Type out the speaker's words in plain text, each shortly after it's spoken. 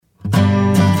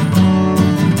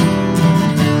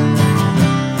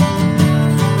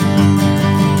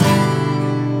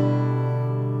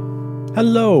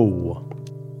Hello.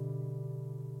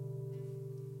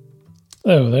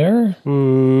 Hello there.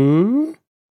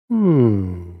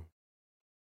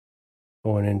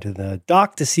 Going into the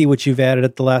dock to see what you've added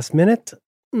at the last minute.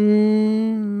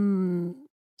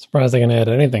 Surprised I can add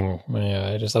anything.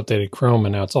 I just updated Chrome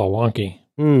and now it's all wonky.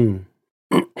 I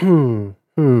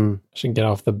should get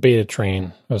off the beta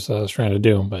train. That's what I was trying to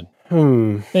do, but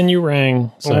then you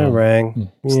rang. So I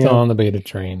rang. Still on the beta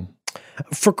train.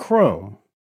 For Chrome.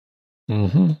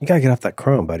 Mm-hmm. You got to get off that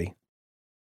Chrome, buddy.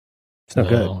 It's not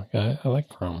good. I like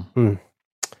Chrome.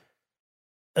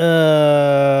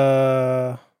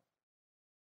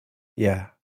 Yeah.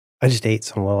 I just ate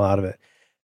some little out of it.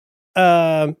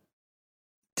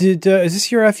 Is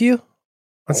this your FU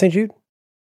on St. Jude?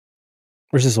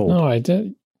 Or is this old? No, I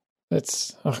did.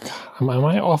 It's, oh God, am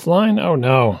I offline? Oh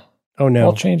no. Oh no.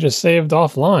 All changes saved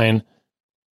offline.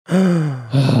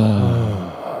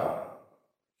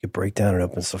 You break down and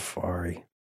open Safari.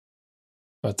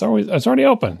 It's already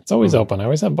open. It's always open. I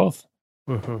always have both.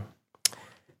 Mm-hmm.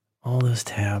 All those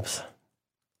tabs.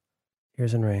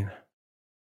 Here's in rain.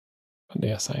 But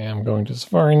yes, I am going to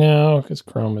Safari now because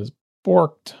Chrome is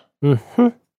borked. Mm-hmm.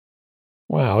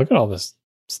 Wow, look at all this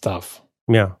stuff.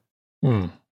 Yeah.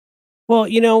 Well,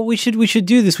 we should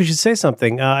do this. We should say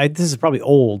something. This is probably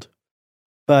old,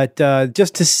 but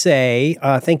just to say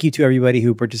thank you to everybody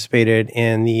who participated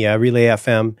in the Relay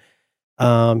FM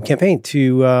campaign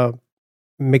to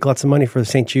make lots of money for the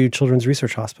St. Jude Children's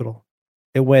Research Hospital.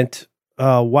 It went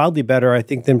wildly better, I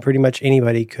think, than pretty much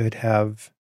anybody could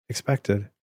have expected.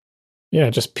 Yeah,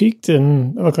 it just peaked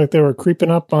and it looked like they were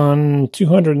creeping up on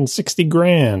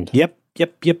 $260,000. Yep.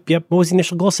 What was the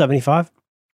initial goal? 75?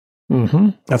 Mm-hmm.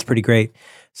 That's pretty great.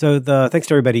 So thanks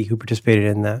to everybody who participated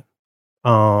in that.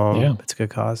 Yeah, it's a good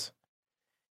cause.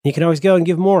 You can always go and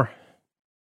give more.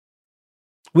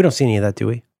 We don't see any of that, do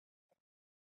we?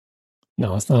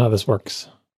 No, that's not how this works.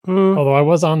 Although I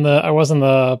was on the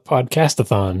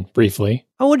podcastathon briefly.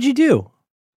 Oh, what did you do?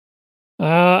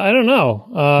 I don't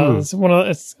know.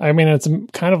 It's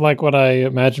kind of like what I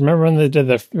imagined. Remember when they did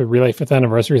the Relay 5th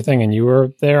anniversary thing and you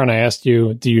were there and I asked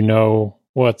you, do you know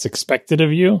what's expected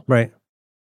of you? Right.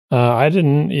 I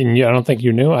didn't, and I don't think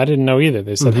you knew. I didn't know either.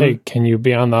 They said, hey, can you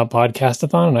be on the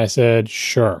podcastathon? And I said,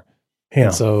 sure. Yeah.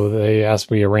 And so they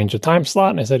asked me to arrange a time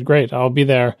slot and I said, great, I'll be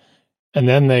there. And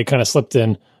then they kind of slipped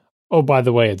in, oh, by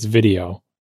the way, it's video.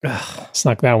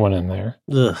 Snuck that one in there.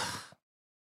 Ugh.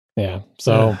 Yeah.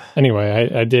 So anyway,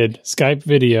 I did Skype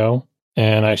video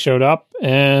and I showed up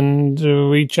and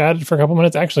we chatted for a couple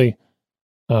minutes. Actually,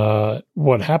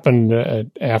 what happened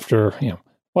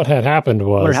what had happened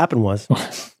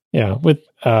was, yeah,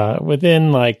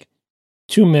 within like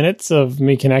 2 minutes of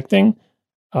me connecting,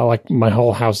 like my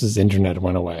whole house's internet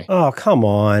went away. Oh, come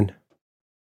on.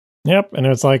 Yep. And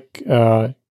it's like,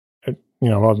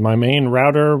 my main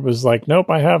router was like, nope,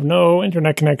 I have no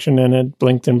internet connection, and it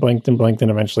blinked and blinked and blinked,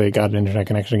 and eventually it got an internet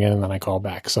connection again, and then I called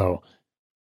back. So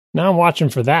now I'm watching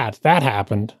for that. That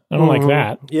happened. I don't like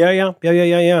that. Yeah.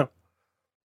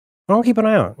 I'll keep an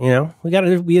eye out. We got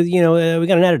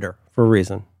an editor for a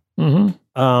reason. Mm-hmm.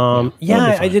 I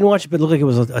didn't watch it, but it looked like it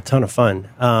was a ton of fun.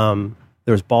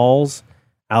 There was balls.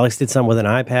 Alex did some with an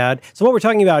iPad. So what we're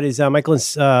talking about is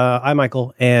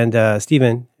Michael and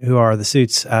Steven, who are the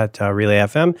suits at Relay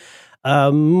FM,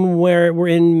 where we're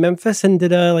in Memphis and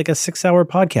did a 6-hour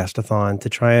podcast-a-thon to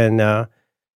try and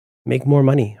make more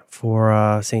money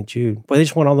for St. Jude. Boy, they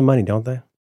just want all the money, don't they?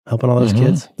 Helping all those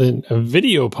kids. A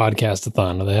video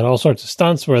podcast-a-thon. They had all sorts of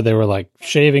stunts where they were like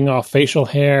shaving off facial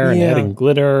hair and adding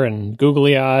glitter and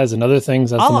googly eyes and other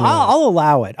things. I'll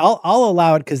allow it. I'll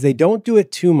allow it because they don't do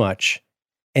it too much.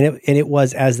 And it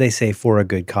was, as they say, for a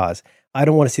good cause. I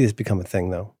don't want to see this become a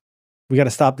thing, though. We got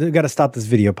to stop this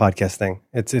video podcast thing.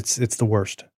 It's the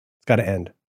worst. It's got to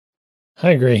end.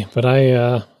 I agree, but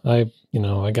I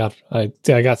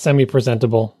got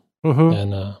semi-presentable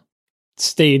and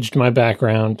staged my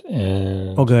background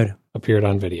and good. Appeared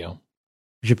on video.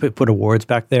 Did you put awards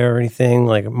back there or anything,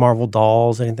 like Marvel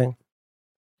dolls, anything?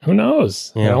 Who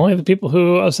knows? Yeah. Only the people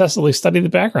who obsessively study the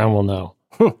background will know.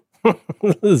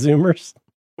 The Zoomers.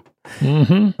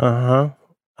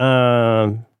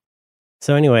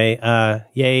 So anyway,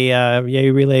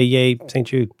 yay Relay, yay St.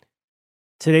 Jude.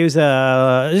 Today was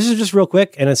this is just real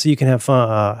quick, and so you can have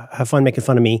fun making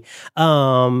fun of me.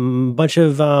 Bunch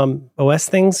of OS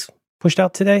things pushed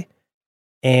out today,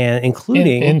 and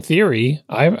including in theory,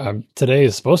 today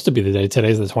is supposed to be the day.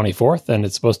 Today's the 24th, and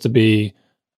it's supposed to be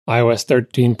iOS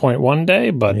 13.1 day,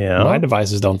 but my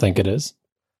devices don't think it is.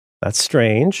 That's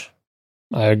strange.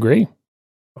 I agree.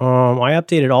 I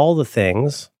updated all the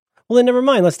things. Well, then never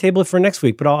mind. Let's table it for next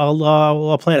week. But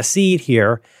I'll plant a seed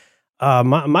here.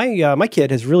 my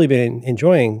kid has really been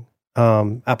enjoying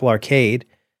Apple Arcade.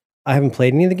 I haven't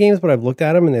played any of the games, but I've looked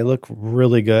at them and they look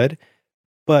really good.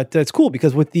 But it's cool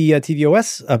because with the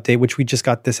tvOS update, which we just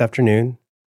got this afternoon,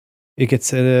 it gets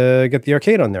to get the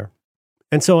arcade on there.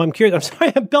 And so I'm curious. I'm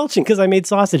sorry, I'm belching because I made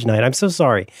sausage night. I'm so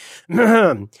sorry.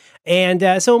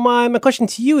 And so my question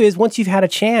to you is, once you've had a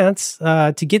chance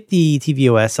to get the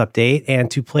tvOS update and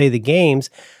to play the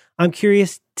games, I'm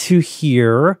curious to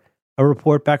hear a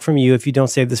report back from you if you don't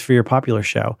save this for your popular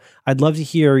show. I'd love to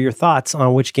hear your thoughts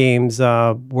on which games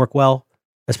work well,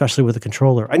 especially with a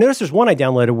controller. I noticed there's one I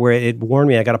downloaded where it warned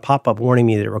me. I got a pop-up warning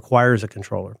me that it requires a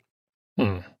controller.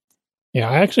 Yeah,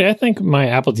 I think my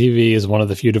Apple TV is one of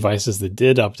the few devices that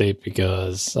did update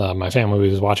because my family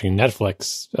was watching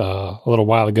Netflix a little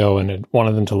while ago and it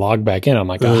wanted them to log back in. I'm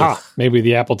like, aha, maybe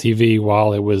the Apple TV,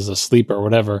 while it was asleep or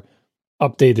whatever,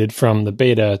 updated from the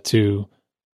beta to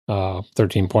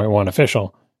 13.1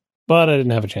 official, but I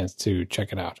didn't have a chance to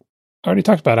check it out. I already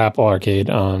talked about Apple Arcade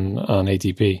on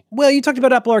ATP. Well, you talked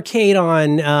about Apple Arcade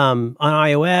on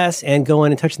iOS and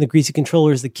going and touching the greasy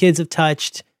controllers the kids have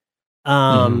touched.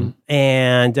 But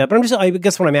I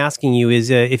guess what I'm asking you is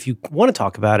if you want to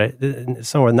talk about it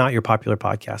somewhere not your popular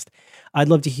podcast, I'd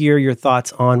love to hear your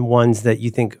thoughts on ones that you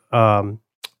think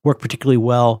work particularly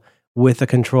well with a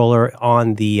controller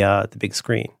on the big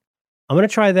screen. I'm going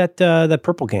to try that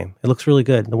purple game. It looks really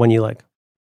good. The one you like.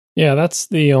 Yeah, that's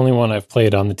the only one I've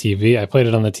played on the TV. I played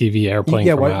it on the TV airplane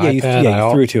from my iPad.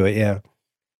 You threw to it, yeah.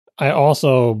 I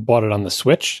also bought it on the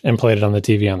Switch and played it on the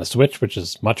TV on the Switch, which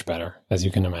is much better, as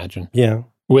you can imagine. Yeah.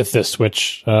 With the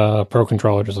Switch Pro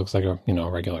controller, just looks like a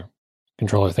regular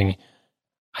controller thingy.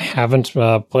 I haven't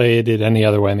played it any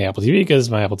other way on the Apple TV because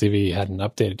my Apple TV hadn't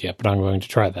updated yet, but I'm going to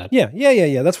try that.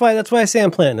 Yeah. That's why I say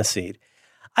I'm planting a seed.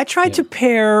 I tried to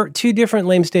pair two different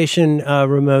LameStation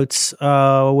remotes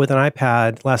with an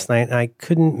iPad last night, and I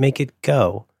couldn't make it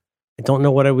go. I don't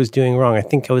know what I was doing wrong. I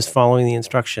think I was following the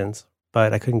instructions,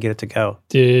 but I couldn't get it to go.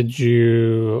 Did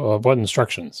you... what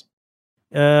instructions?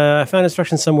 I found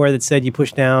instructions somewhere that said you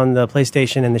push down the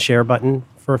PlayStation and the share button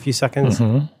for a few seconds,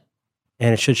 and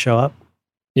it should show up.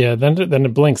 Yeah, then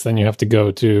it blinks. Then you have to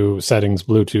go to settings,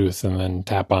 Bluetooth, and then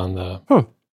tap on the...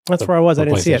 That's where I was. I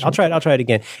didn't see it. I'll try it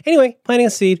again. Anyway, planting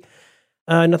a seed.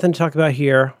 Nothing to talk about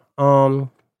here.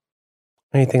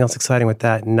 Anything else exciting with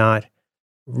that? Not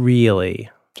really.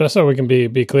 Just so we can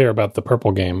be clear about the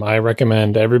purple game, I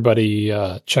recommend everybody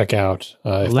check out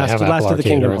if they have Apple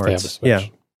Arcade or if they have a Switch. Yeah.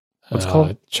 What's it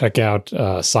called? Check out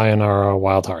Sayonara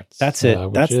Wild Hearts. That's it.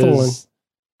 That's the one.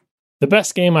 The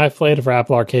best game I've played for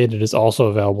Apple Arcade. It is also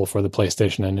available for the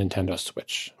PlayStation and Nintendo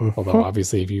Switch. Although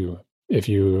obviously if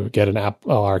you get an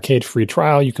Apple Arcade free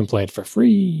trial, you can play it for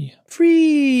free.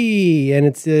 Free! And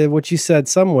it's what you said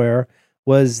somewhere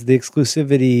was the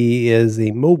exclusivity is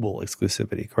the mobile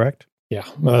exclusivity, correct? Yeah,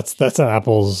 well, that's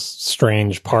Apple's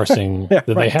strange parsing that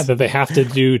they have to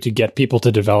do to get people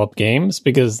to develop games,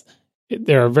 because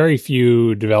there are very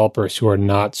few developers who are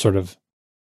not sort of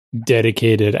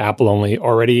dedicated Apple only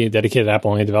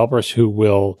developers who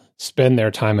will spend their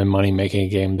time and money making a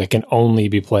game that can only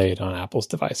be played on Apple's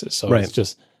devices. So It's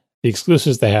just the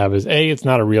exclusives they have is it's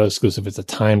not a real exclusive. It's a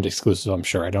timed exclusive. I'm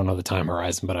sure. I don't know the time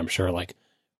horizon, but I'm sure like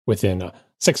within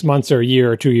 6 months or a year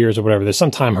or 2 years or whatever, there's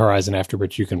some time horizon after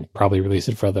which you can probably release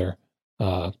it for other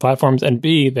platforms. And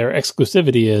B, their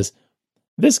exclusivity is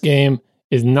this game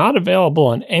is not available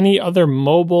on any other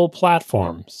mobile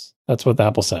platforms. That's what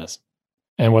Apple says.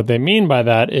 And what they mean by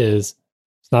that is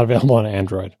it's not available on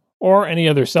Android or any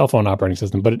other cell phone operating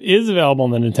system, but it is available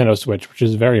on the Nintendo Switch, which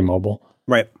is very mobile.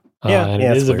 Right. And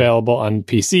it is available on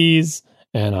PCs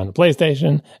and on the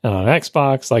PlayStation and on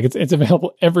Xbox. Like it's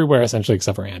available everywhere essentially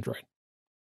except for Android.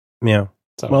 Yeah.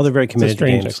 So well, they're very committed to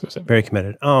games. Exclusive. Very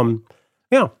committed.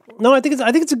 Yeah. No, I think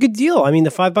it's a good deal. I mean,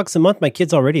 the $5 a month, my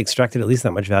kids already extracted at least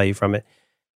that much value from it.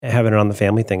 Having it on the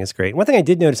family thing is great. One thing I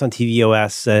did notice on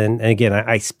tvOS, and again,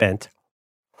 I spent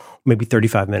maybe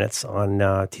 35 minutes on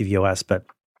tvOS, but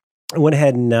I went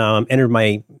ahead and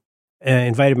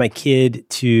invited my kid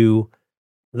to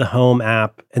the Home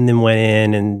app, and then went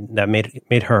in, and that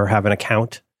made her have an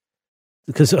account.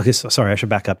 Because sorry, I should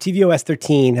back up. tvOS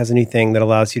 13 has a new thing that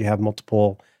allows you to have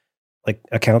multiple like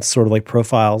accounts, sort of like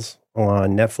profiles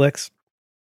on Netflix,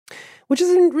 which is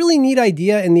a really neat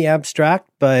idea in the abstract,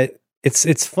 but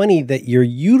it's funny that you're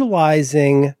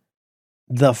utilizing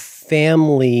the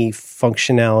family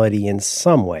functionality in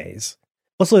some ways.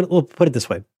 We'll put it this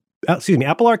way.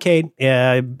 Apple Arcade,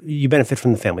 you benefit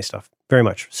from the family stuff very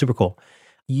much. Super cool.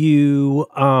 you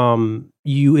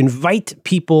invite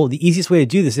people. The easiest way to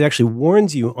do this, it actually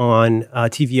warns you on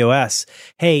tvOS.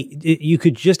 Hey, you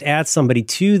could just add somebody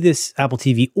to this Apple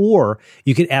TV, or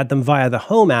you could add them via the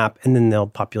Home app, and then they'll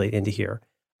populate into here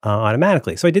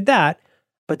automatically. So I did that.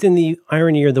 But then the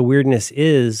irony or the weirdness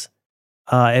is,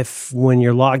 if when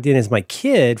you're logged in as my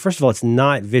kid, first of all, it's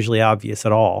not visually obvious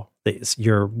at all that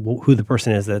who the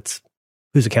person is that's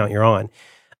whose account you're on.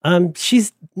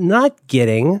 She's not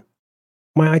getting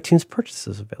my iTunes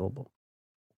purchases available.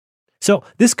 So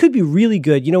this could be really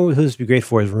good. You know who this would be great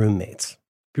for is roommates.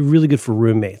 Be really good for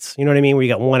roommates. You know what I mean? Where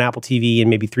you got one Apple TV and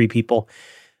maybe 3 people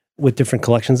with different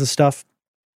collections of stuff.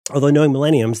 Although knowing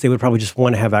millenniums, they would probably just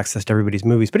want to have access to everybody's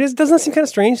movies. But doesn't that seem kind of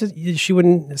strange that she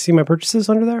wouldn't see my purchases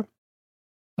under there?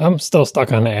 I'm still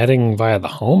stuck on adding via the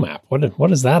Home app.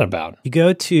 What is that about? You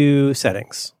go to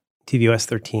Settings, tvOS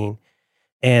 13,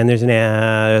 and there's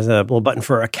a little button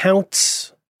for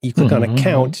Accounts. You click on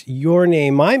Account, your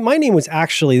name. My name was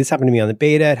actually, this happened to me on the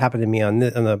beta. It happened to me on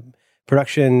the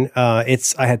production. I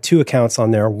had 2 accounts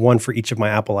on there, one for each of my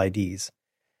Apple IDs.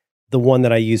 The one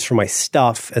that I use for my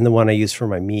stuff and the one I use for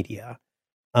my media,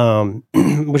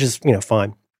 which is,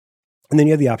 fine. And then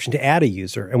you have the option to add a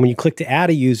user. And when you click to add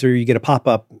a user, you get a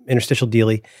pop-up interstitial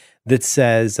dealy that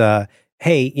says,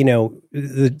 hey,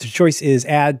 the choice is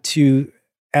add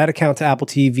account to Apple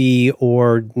TV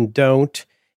or don't.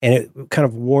 And it kind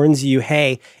of warns you,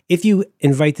 hey, if you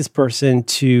invite this person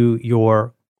to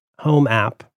your Home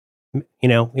app, you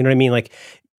know what I mean? Like,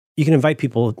 you can invite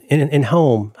people in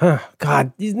Home.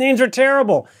 God, these names are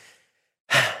terrible.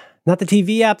 Not the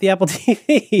TV app, the Apple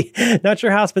TV. Not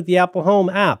your house, but the Apple Home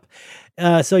app.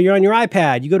 So you're on your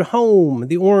iPad. You go to Home,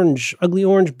 the ugly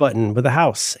orange button with a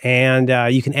house, and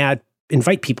you can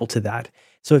invite people to that.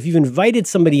 So if you've invited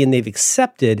somebody and they've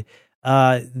accepted,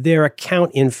 their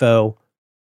account info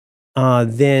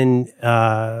then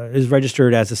is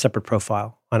registered as a separate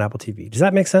profile on Apple TV. Does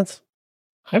that make sense?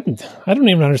 I don't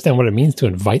even understand what it means to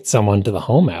invite someone to the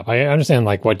Home app. I understand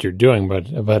like what you're doing,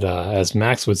 but as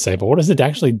Max would say, but what does it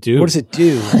actually do? What does it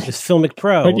do? It's Filmic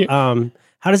Pro.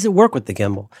 How does it work with the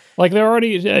gimbal? Like they're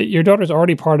already, your daughter's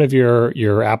already part of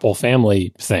your Apple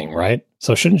family thing, right?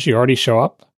 So shouldn't she already show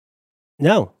up?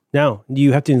 No.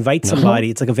 You have to invite somebody.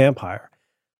 No? It's like a vampire.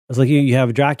 It's like you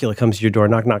have Dracula comes to your door,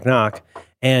 knock, knock, knock,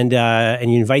 and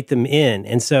you invite them in.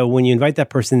 And so when you invite that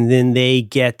person, then they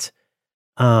get.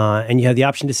 And you have the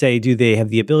option to say, do they have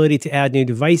the ability to add new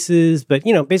devices? But,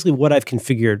 basically what I've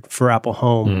configured for Apple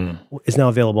Home is now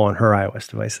available on her iOS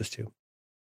devices too.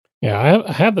 Yeah,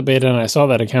 I had the beta and I saw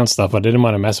that account stuff. I didn't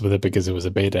want to mess with it because it was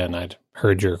a beta and I'd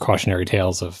heard your cautionary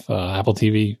tales of Apple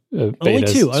TV betas. Only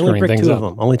 2. I only bricked 2 of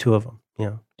them. Only 2 of them.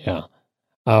 Yeah. Yeah.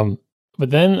 But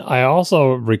then I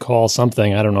also recall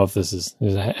something, I don't know if this is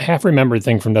a half-remembered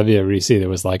thing from WWDC that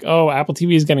was like, oh, Apple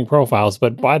TV is getting profiles,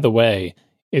 but by the way,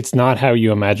 it's not how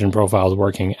you imagine profiles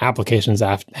working. Applications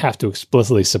have to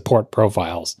explicitly support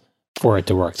profiles for it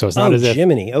to work. So it's not as if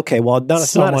Jiminy. Okay, well,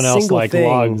 someone else like thing.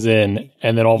 Logs in,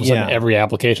 and then all of a sudden every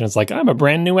application is like, I'm a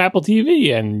brand new Apple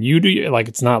TV, and you do like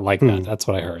it's not like that. That's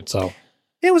what I heard. So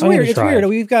it was weird. It's weird.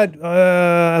 We've got,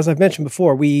 as I've mentioned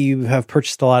before, we have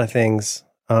purchased a lot of things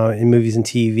in movies and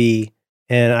TV.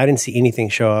 And I didn't see anything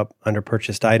show up under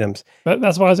purchased items. But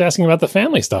that's why I was asking about the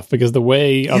family stuff, because the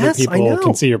way other people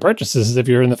can see your purchases is if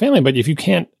you're in the family. But if you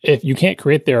can't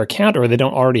create their account, or they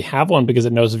don't already have one because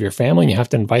it knows of your family, and you have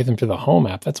to invite them to the Home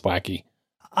app, that's wacky.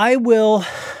 I will.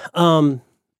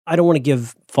 I don't want to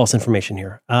give false information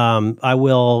here. I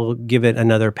will give it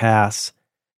another pass.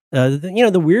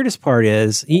 The weirdest part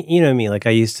is, you know me, like I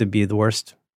used to be the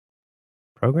worst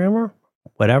programmer,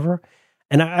 whatever.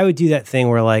 And I would do that thing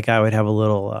where, like, I would have a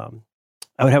little,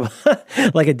 I would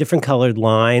have like a different colored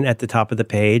line at the top of the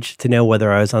page to know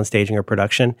whether I was on staging or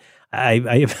production.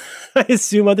 I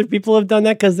assume other people have done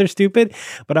that because they're stupid,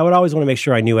 but I would always want to make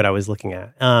sure I knew what I was looking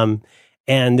at. And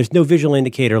there's no visual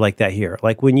indicator like that here.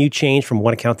 Like when you change from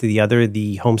one account to the other,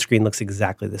 the home screen looks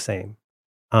exactly the same.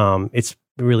 It's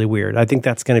really weird. I think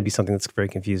that's going to be something that's very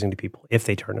confusing to people if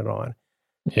they turn it on.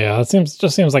 Yeah, it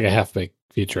just seems like a half-baked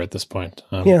feature at this point.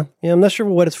 Yeah, I'm not sure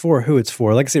what it's for or who it's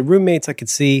for. Like I said, roommates I could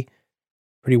see.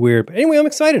 Pretty weird. But anyway, I'm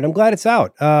excited. I'm glad it's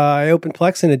out. I opened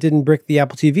Plex and it didn't brick the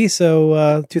Apple TV,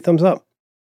 so 2 thumbs up.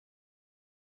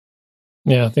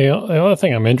 Yeah, the other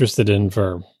thing I'm interested in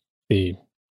for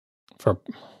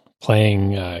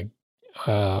playing Apple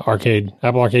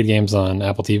Arcade games on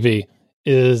Apple TV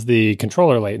is the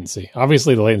controller latency.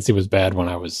 Obviously, the latency was bad when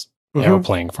I was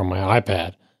playing from my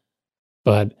iPad.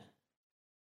 But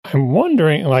I'm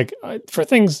wondering, like, for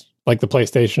things like the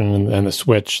PlayStation and the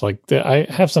Switch, like, I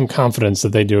have some confidence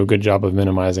that they do a good job of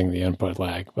minimizing the input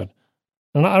lag. But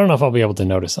I don't know if I'll be able to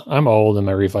notice. I'm old and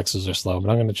my reflexes are slow, but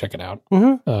I'm going to check it out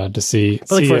to see.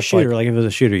 But like for a shooter, like if it was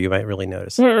a shooter, you might really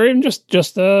notice. Or even just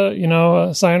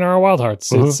Sayonara Wild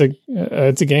Hearts.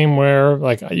 It's a game where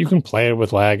like you can play it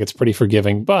with lag. It's pretty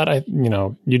forgiving, but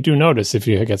you do notice if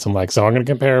you get some lag. So I'm going to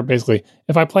compare basically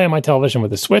if I play on my television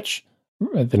with the Switch,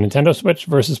 the Nintendo Switch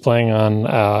versus playing on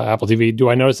Apple TV. Do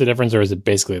I notice a difference, or is it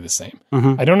basically the same?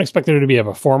 I don't expect there to be a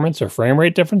performance or frame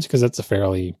rate difference because it's a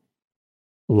fairly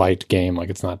light game. Like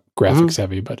it's not graphics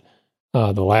heavy, but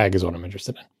the lag is what I'm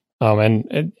interested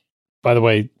in. By the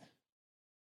way,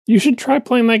 you should try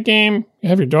playing that game.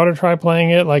 Have your daughter try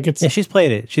playing it. Like she's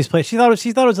played it. She thought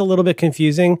it was a little bit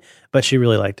confusing, but she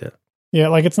really liked it. Yeah,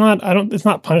 like it's not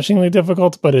punishingly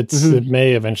difficult, but it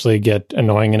may eventually get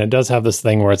annoying. And it does have this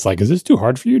thing where it's like, is this too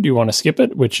hard for you? Do you want to skip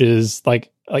it? Which is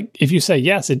like if you say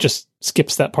yes, it just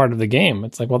skips that part of the game.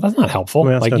 It's like, well, that's not helpful.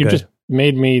 Well, like you just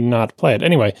made me not play it.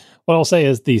 Anyway, what I'll say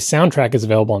is the soundtrack is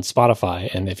available on Spotify.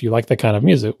 And if you like that kind of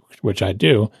music, which I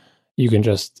do, you can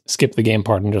just skip the game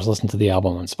part and just listen to the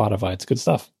album on Spotify. It's good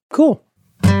stuff. Cool.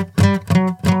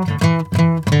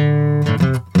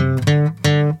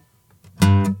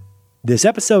 This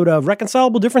episode of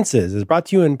Reconcilable Differences is brought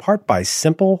to you in part by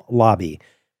Simple Lobby.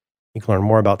 You can learn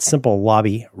more about Simple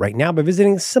Lobby right now by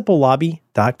visiting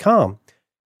simplelobby.com.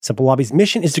 Simple Lobby's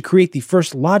mission is to create the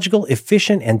first logical,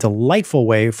 efficient, and delightful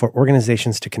way for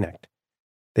organizations to connect.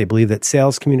 They believe that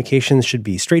sales communications should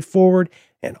be straightforward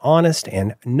and honest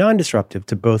and non-disruptive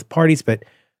to both parties, but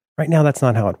right now that's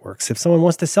not how it works. If someone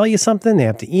wants to sell you something, they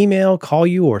have to email, call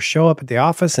you, or show up at the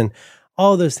office, and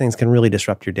all of those things can really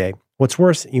disrupt your day. What's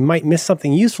worse, you might miss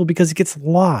something useful because it gets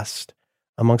lost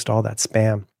amongst all that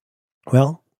spam.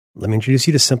 Well, let me introduce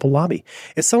you to Simple Lobby.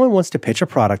 If someone wants to pitch a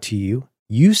product to you,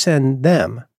 you send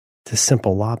them to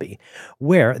Simple Lobby,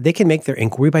 where they can make their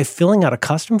inquiry by filling out a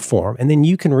custom form, and then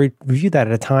you can review that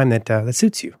at a time that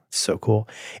suits you. It's so cool.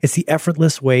 It's the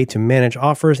effortless way to manage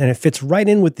offers, and it fits right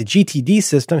in with the GTD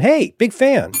system. Hey, big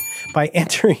fan! By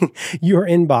entering your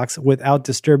inbox without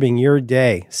disturbing your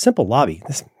day. Simple Lobby.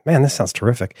 This sounds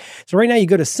terrific. So right now you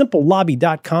go to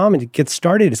simplelobby.com and to get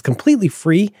started. It's completely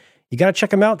free. You got to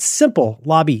check them out,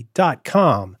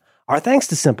 simplelobby.com. Our thanks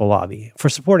to Simple Lobby for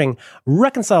supporting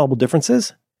Reconcilable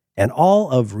Differences and all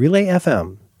of Relay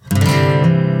FM.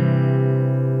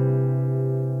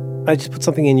 I just put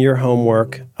something in your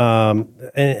homework,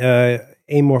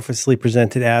 amorphously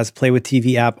presented as Play with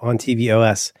TV app on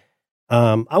tvOS.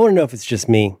 I want to know if it's just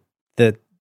me that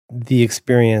the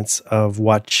experience of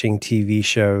watching TV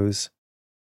shows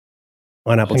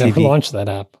on Apple TV. I never launched that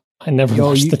app. I never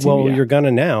launched the TV Well, app. You're going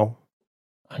to now.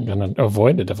 I'm going to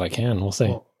avoid it if I can. We'll see.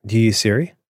 Well, do you use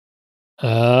Siri?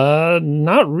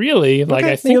 Not really. Like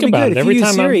I think about it every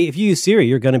time. If you use Siri,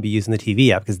 you're going to be using the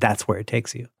TV app because that's where it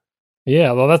takes you.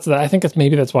 Yeah, well, I think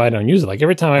that's why I don't use it. Like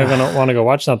every time I want to go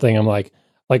watch something, I'm like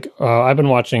I've been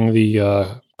watching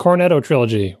the Cornetto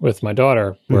trilogy with my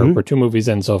daughter. We're 2 movies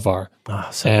in so far,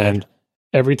 and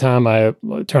every time I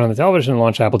turn on the television and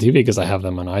launch Apple TV because I have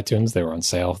them on iTunes, they were on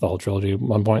sale, the whole trilogy at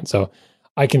one point. So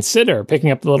I consider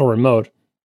picking up the little remote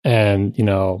and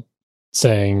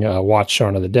saying watch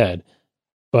Shaun of the Dead.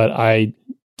 But I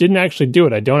didn't actually do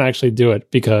it. I don't actually do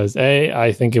it because A,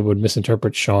 I think it would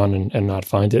misinterpret Shaun and not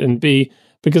find it. And B,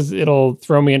 because it'll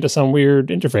throw me into some weird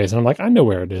interface. And I'm like, I know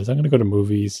where it is. I'm going to go to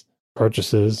movies,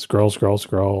 purchases,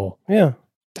 scroll. Yeah.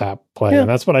 Tap, play. Yeah. And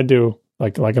that's what I do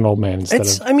like an old man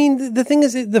the thing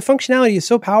is, the functionality is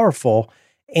so powerful.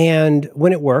 And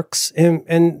when it works,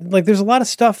 and like there's a lot of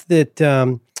stuff that,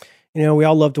 we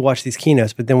all love to watch these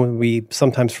keynotes, but then when we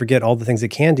sometimes forget all the things it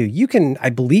can do, you can, I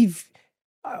believe,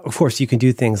 of course, you can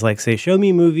do things like, say, show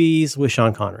me movies with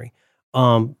Sean Connery.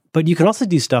 But you can also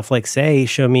do stuff like, say,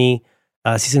 show me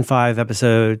season 5,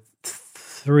 episode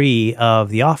 3 of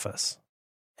The Office,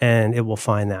 and it will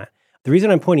find that. The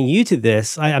reason I'm pointing you to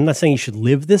this, I'm not saying you should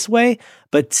live this way,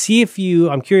 but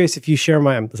I'm curious if you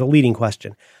share it's a leading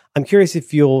question. I'm curious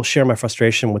if you'll share my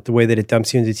frustration with the way that it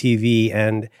dumps you into TV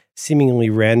and seemingly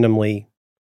randomly.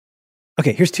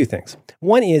 Okay, here's 2 things.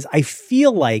 One is I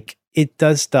feel like it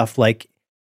does stuff like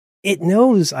it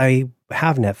knows I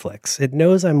have Netflix. It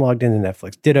knows I'm logged into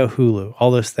Netflix, ditto Hulu,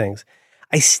 all those things.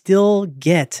 I still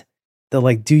get the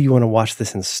do you want to watch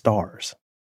this in stars?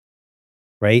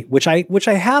 Right? Which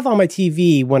I have on my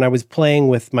TV when I was playing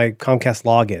with my Comcast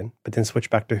login, but then switch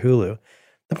back to Hulu.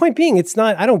 The point being,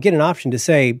 I don't get an option to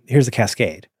say, here's a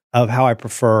cascade of how I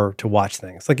prefer to watch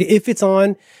things. Like if it's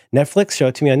on Netflix, show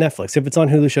it to me on Netflix. If it's on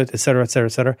Hulu, show it, et cetera, et cetera,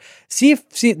 et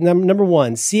cetera. Number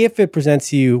one, see if it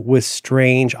presents you with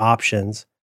strange options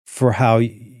for how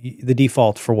the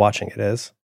default for watching it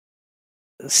is.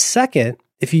 Second,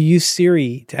 if you use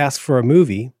Siri to ask for a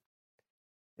movie,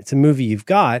 it's a movie you've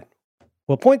got,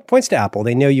 well, points to Apple.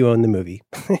 They know you own the movie.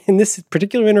 In this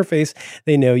particular interface,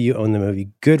 they know you own the movie.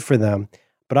 Good for them.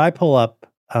 But I pull up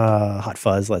Hot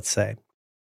Fuzz, let's say.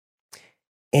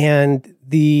 And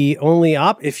the only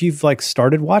if you've like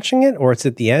started watching it or it's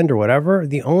at the end or whatever,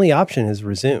 the only option is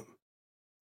resume,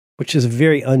 which is a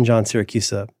very un-John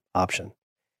Siracusa option.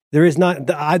 There is not,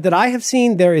 that I have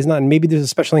seen, there is not, and maybe there's a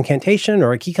special incantation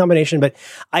or a key combination, but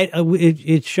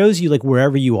it shows you like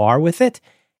wherever you are with it.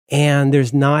 And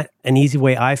there's not an easy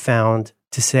way I found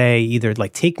to say either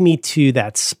like take me to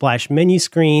that splash menu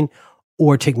screen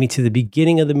or take me to the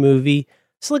beginning of the movie.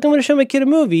 So like I'm going to show my kid a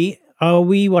movie.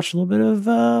 We watched a little bit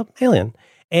of Alien.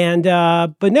 And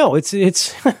but no, it's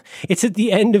it's at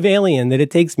the end of Alien that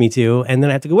it takes me to, and then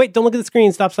I have to go, wait, don't look at the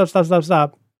screen,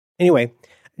 stop. Anyway,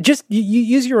 just you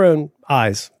use your own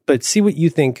eyes, but see what you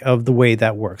think of the way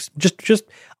that works. Just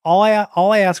all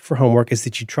I ask for homework is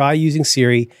that you try using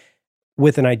Siri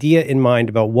with an idea in mind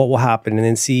about what will happen, and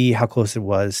then see how close it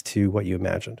was to what you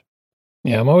imagined.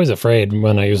 Yeah, I'm always afraid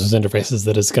when I use those interfaces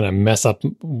that it's going to mess up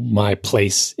my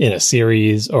place in a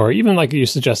series, or even like you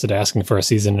suggested asking for a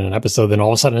season in an episode, then all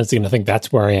of a sudden it's going to think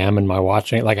that's where I am in my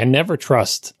watching. Like I never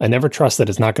trust that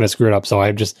it's not going to screw it up. So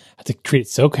I just have to treat it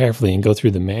so carefully and go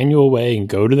through the manual way and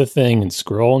go to the thing and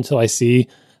scroll until I see,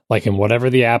 like in whatever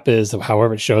the app is,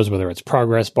 however it shows, whether it's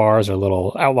progress bars or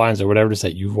little outlines or whatever, to say,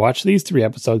 you've watched these 3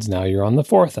 episodes, now you're on the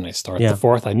 4th, and I start the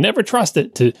 4th. I never trust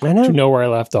it to know where I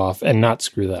left off and not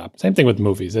screw that up. Same thing with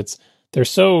movies. They're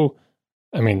so,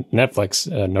 I mean, Netflix,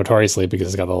 notoriously, because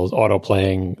it's got those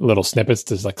auto-playing little snippets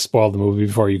to like spoil the movie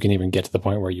before you can even get to the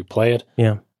point where you play it.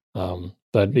 Yeah.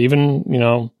 But even,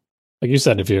 like you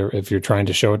said, if you're trying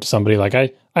to show it to somebody, like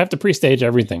I have to pre-stage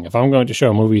everything. If I'm going to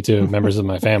show a movie to members of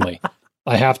my family,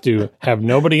 I have to have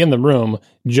nobody in the room,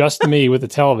 just me with the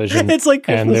television. It's like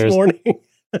Christmas morning.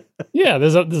 Yeah,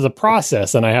 there's a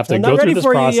process, and I have to go through this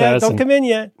process. Don't come in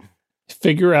yet.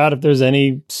 Figure out if there's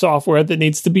any software that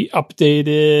needs to be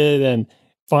updated, and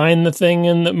find the thing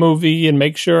in the movie and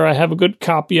make sure I have a good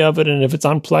copy of it. And if it's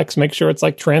on Plex, make sure it's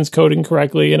like transcoding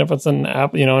correctly. And if it's an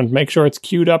app, and make sure it's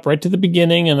queued up right to the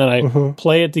beginning. And then I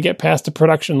play it to get past the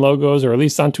production logos, or at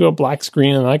least onto a black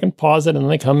screen, and I can pause it and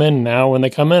they come in. Now, when they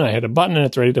come in, I hit a button and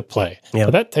it's ready to play. Yeah.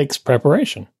 But that takes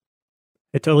preparation.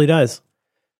 It totally does.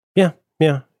 Yeah.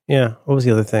 What was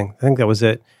the other thing? I think that was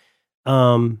it.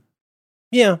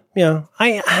 Yeah.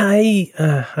 I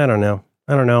don't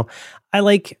know. I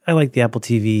like the Apple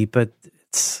TV, but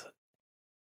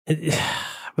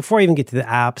before I even get to the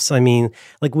apps, I mean,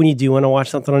 like when you do want to watch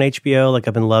something on HBO, like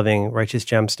I've been loving Righteous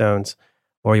Gemstones,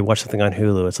 or you watch something on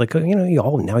Hulu, it's like,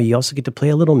 now you also get to play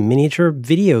a little miniature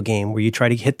video game where you try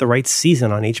to hit the right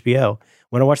season on HBO.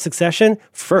 Want to watch Succession?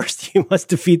 First, you must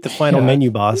defeat the final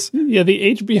menu boss. Yeah,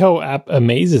 the HBO app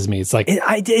amazes me. It's like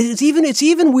it's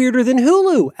even weirder than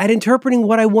Hulu at interpreting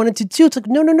what I wanted to do. It's like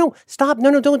no, stop,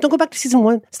 no, don't go back to season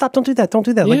 1. Stop, don't do that.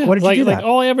 Yeah, like, why did you do that? Like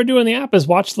all I ever do in the app is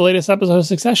watch the latest episode of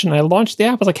Succession. I launched the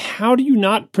app. I was like, how do you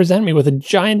not present me with a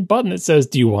giant button that says,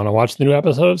 "Do you want to watch the new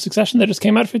episode of Succession that just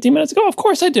came out 15 minutes ago?" Of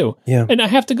course I do. Yeah, and I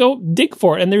have to go dig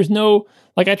for it, and there's no.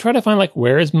 Like, I try to find, like,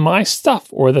 where is my stuff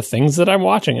or the things that I'm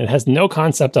watching? It has no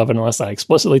concept of it unless I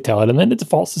explicitly tell it, and then it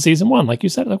defaults to season 1. Like you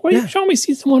said, like, what are you showing me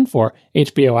season 1 for?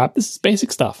 HBO app, this is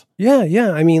basic stuff.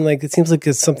 Yeah. I mean, like, it seems like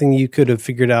it's something you could have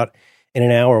figured out in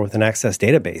an hour with an Access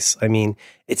database. I mean,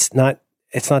 it's not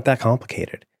that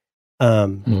complicated.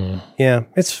 Yeah,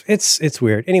 it's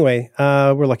weird. Anyway,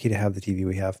 we're lucky to have the TV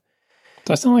we have.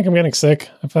 Do I sound like I'm getting sick?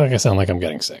 I feel like I sound like I'm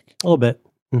getting sick. A little bit.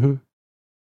 Mm-hmm.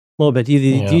 A little bit. Do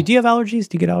you have allergies?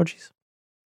 Do you get allergies?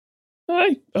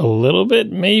 A little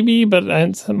bit, maybe, but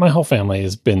my whole family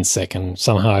has been sick, and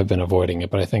somehow I've been avoiding it.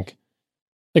 But I think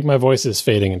my voice is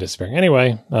fading and disappearing.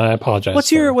 Anyway, I apologize.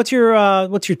 What's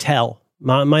your tell?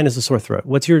 Mine is a sore throat.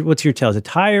 What's your tell? Is it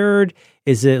tired?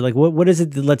 Is it like what is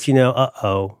it that lets you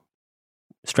know?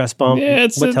 Stress bump. Yeah,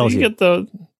 what tells you? Get the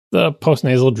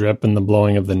postnasal drip and the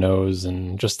blowing of the nose,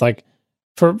 and just like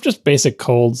for just basic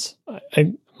colds.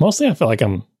 I feel like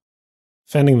I'm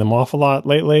fending them off a lot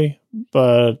lately,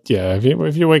 but yeah,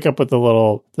 if you wake up with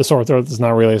the sore throat that's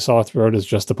not really a sore throat, it's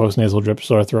just a postnasal drip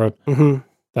sore throat. Mm-hmm.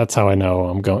 That's how I know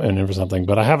I'm going in for something.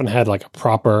 But I haven't had like a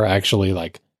proper, actually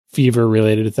like fever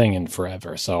related thing in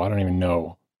forever, so I don't even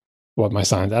know what my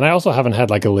signs. And I also haven't had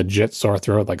like a legit sore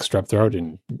throat, like strep throat,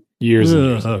 in years and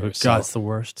years. Oh, God, it's the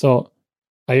worst. So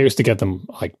I used to get them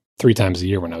like 3 times a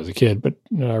year when I was a kid, but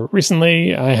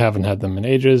recently I haven't had them in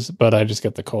ages, but I just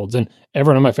get the colds. And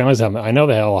everyone in my family's having them. I know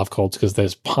they all have colds because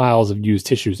there's piles of used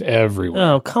tissues everywhere.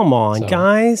 Oh, come on,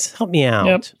 guys. Help me out.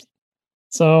 Yep.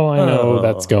 So I know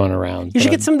that's going around. You should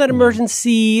get some of that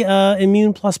emergency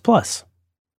Immune Plus Plus.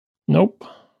 Nope.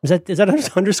 Is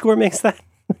that underscore makes that?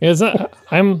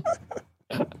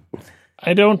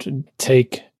 I don't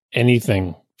take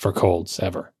anything for colds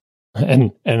ever.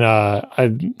 And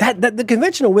the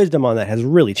conventional wisdom on that has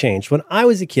really changed. When I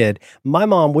was a kid, my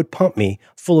mom would pump me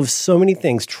full of so many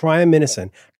things: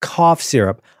 triamcinolone, cough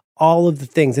syrup, all of the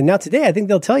things. And now today, I think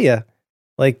they'll tell you,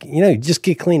 like, you just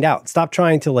get cleaned out. Stop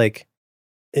trying to like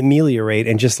ameliorate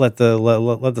and just let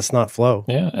the snot flow.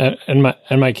 Yeah, and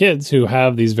my kids who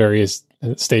have these various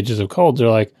stages of colds are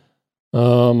like,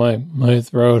 oh, my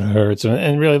throat hurts,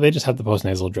 and really they just have the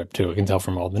postnasal drip too. I can tell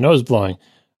from all the nose blowing.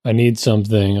 I need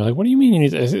something. Like, what do you mean you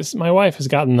need? My wife has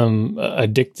gotten them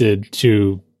addicted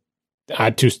to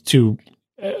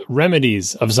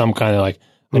remedies of some kind. Of like,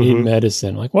 I need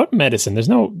medicine. Like, what medicine? There's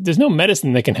no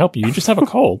medicine that can help you. You just have a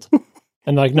cold.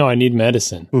 And like, no, I need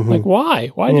medicine. Like, why?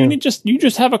 Why do you need you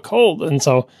just have a cold? And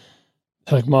so,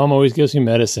 like, mom always gives me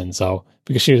medicine. So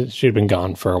because she'd been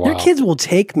gone for a while. Your kids will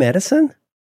take medicine?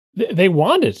 They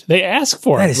want it. They ask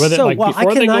for that it. Is so like, wild.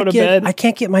 Before they go to bed. I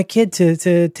can't get my kid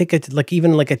to take a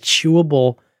even a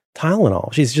chewable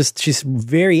Tylenol. She's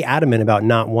very adamant about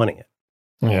not wanting it.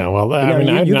 Yeah, well, I'm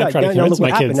not trying to convince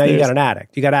my kids. Now you got an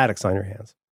addict. You got addicts on your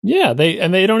hands. Yeah,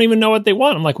 they don't even know what they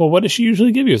want. I'm like, well, what does she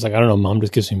usually give you? It's like, I don't know. Mom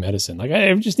just gives me medicine. Like,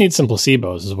 I just need some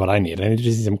placebos is what I need. I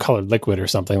just need some colored liquid or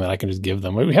something that I can just give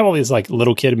them. We have all these like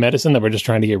little kid medicine that we're just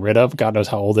trying to get rid of. God knows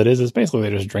how old it is. It's basically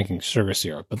they're just drinking sugar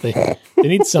syrup, but they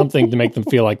need something to make them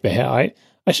feel like they have.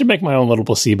 I should make my own little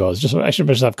placebos. I should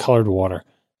just have colored water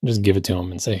and just give it to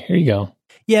them and say, here you go.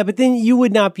 Yeah, but then you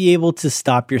would not be able to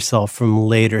stop yourself from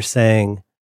later saying,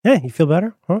 hey, you feel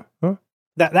better? Huh?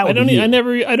 That would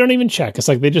I don't even check. It's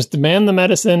like they just demand the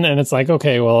medicine, and it's like,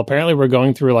 okay, well, apparently we're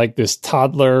going through like this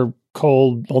toddler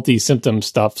cold multi-symptom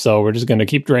stuff, so we're just going to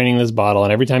keep draining this bottle,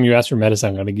 and every time you ask for medicine,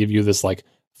 I'm going to give you this like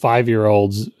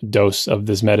 5-year-old's dose of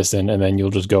this medicine, and then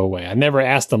you'll just go away. I never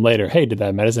asked them later, hey, did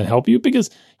that medicine help you?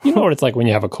 Because you know what it's like when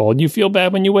you have a cold. You feel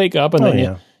bad when you wake up, and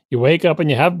then you wake up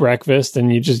and you have breakfast,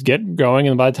 and you just get going,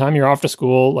 and by the time you're off to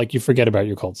school, like you forget about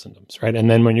your cold symptoms, right? And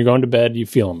then when you're going to bed, you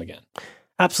feel them again.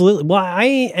 Absolutely. Well,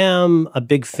 I am a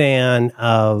big fan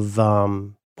of,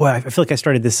 I feel like I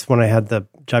started this when I had the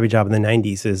job in the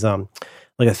 90s, is like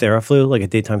a Theraflu, like a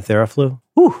daytime Theraflu.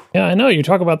 Whew. Yeah, I know. You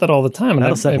talk about that all the time. And I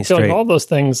feel straight. like all those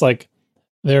things, like,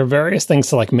 there are various things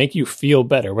to like make you feel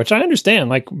better, which I understand.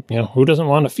 Like, who doesn't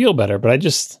want to feel better? But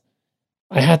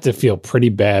I had to feel pretty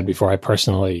bad before I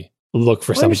personally look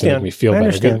for something to make me feel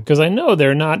better, because I know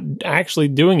they're not actually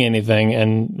doing anything.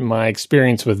 And my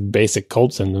experience with basic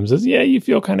cold symptoms is, you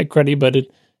feel kind of cruddy, but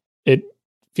it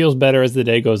feels better as the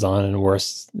day goes on and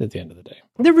worse at the end of the day.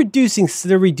 They're reducing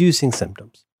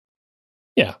symptoms.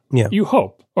 Yeah. You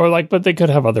hope, or like, but they could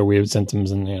have other weird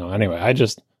symptoms. And anyway, I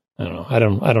don't know. I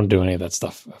don't do any of that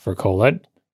stuff for cold.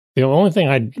 The only thing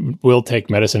I will take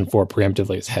medicine for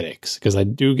preemptively is headaches, because I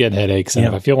do get headaches. And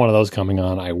if I feel one of those coming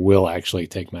on, I will actually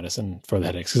take medicine for the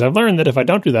headaches. Because I've learned that if I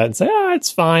don't do that and say,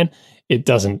 it's fine, it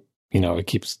doesn't, it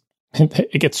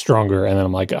gets stronger. And then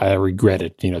I'm like, I regret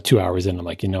it, 2 hours in. I'm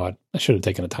like, you know what? I should have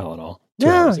taken a Tylenol.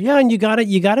 Yeah. And you got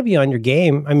to be on your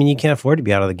game. I mean, you can't afford to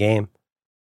be out of the game.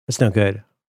 That's no good.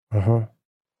 Yeah.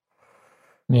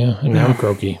 And now I'm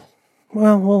croaky.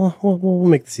 Well, we'll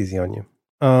make this easy on you.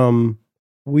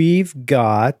 We've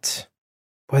got,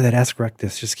 that Ask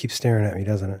Rectus just keeps staring at me,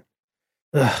 doesn't it?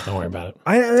 Ugh. Don't worry about it.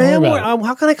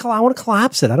 How can I want to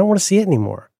collapse it? I don't want to see it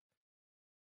anymore.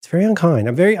 It's very unkind.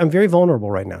 I'm very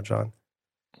vulnerable right now, John.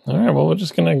 All right. Well, we're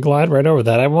just going to glide right over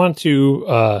that. I want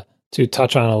to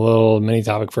touch on a little mini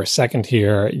topic for a second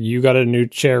here. You got a new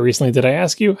chair recently. Did I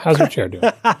ask you? How's your chair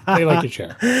doing? How do you like your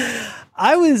chair?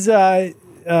 I was,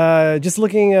 just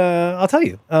looking, I'll tell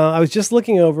you, I was just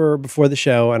looking over before the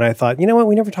show, and I thought, you know what?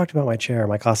 We never talked about my chair,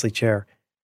 my costly chair.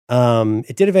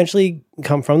 It did eventually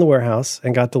come from the warehouse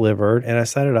and got delivered, and I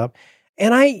set it up.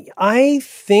 And I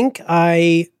think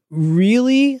I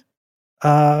really,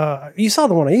 you saw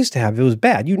the one I used to have. It was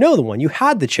bad. You know the one. You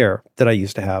had the chair that I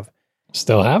used to have.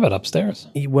 Still have it upstairs.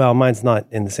 Well, mine's not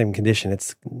in the same condition.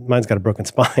 Mine's got a broken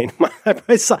spine.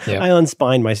 I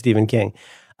unspined my Stephen King.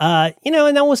 And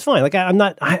that was fine. Like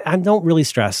I don't really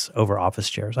stress over office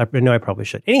chairs. I know I probably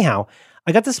should. Anyhow,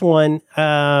 I got this one.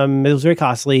 It was very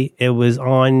costly. It was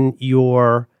on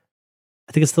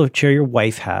I think it's the chair your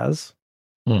wife has.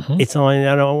 Mm-hmm. It's on,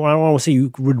 I don't want to say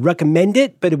you would recommend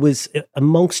it, but it was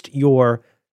amongst you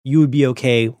would be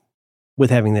okay with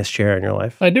having this chair in your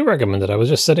life. I do recommend it. I was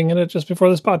just sitting in it just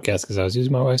before this podcast because I was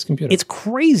using my wife's computer. It's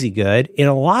crazy good in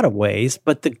a lot of ways,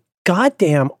 but the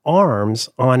goddamn arms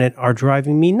on it are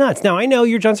driving me nuts. Now, I know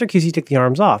you're John Siracusa, you take the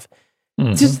arms off.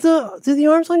 Mm-hmm. Do the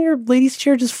arms on your lady's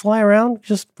chair just fly around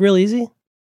just real easy?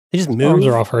 They just move? Arms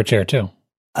are off her chair too.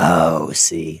 Oh,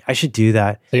 see, I should do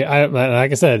that. See,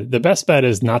 like I said, the best bet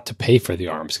is not to pay for the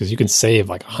arms because you can save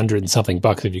like $100 and something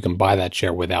bucks if you can buy that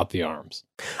chair without the arms.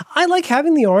 I like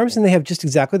having the arms, and they have just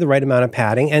exactly the right amount of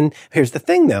padding. And here's the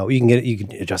thing, though: you can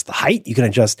adjust the height, you can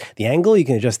adjust the angle, you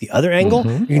can adjust the other angle.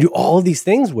 You can do all of these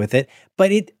things with it,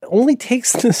 but it only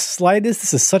takes the slightest.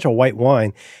 This is such a white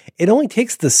wine. It only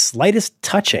takes the slightest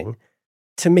touching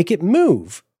to make it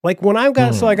move. Like when I've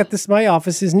got, so I got this. My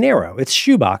office is narrow; it's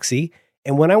shoeboxy.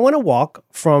 And when I want to walk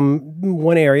from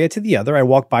one area to the other, I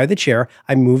walk by the chair.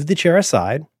 I move the chair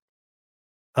aside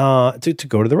to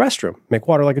go to the restroom, make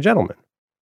water like a gentleman.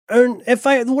 And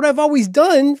what I've always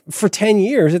done for 10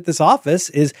 years at this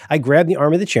office is I grab the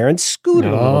arm of the chair and scoot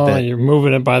it a little bit. You're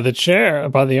moving it by the chair,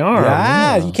 by the arm.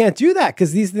 Yeah, you can't do that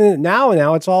because now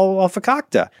it's all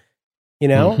fakakta, you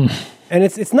know? And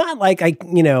it's not like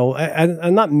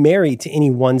I'm not married to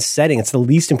any one setting. It's the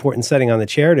least important setting on the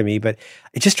chair to me, but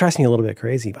it just drives me a little bit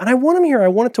crazy. And I want them here. I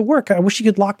want it to work. I wish you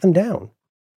could lock them down.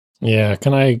 Yeah.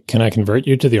 Can I convert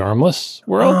you to the armless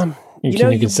world? Can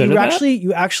you consider that?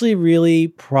 You actually really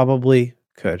probably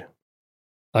could.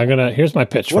 Here's my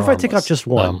pitch. What if I take off just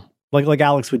one? Like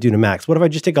Alex would do to Max. What if I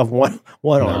just take off one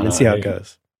arm and see how it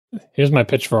goes? Here's my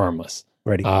pitch for armless.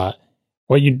 Ready?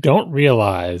 What you don't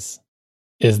realize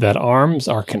is that arms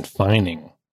are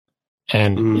confining,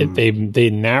 and they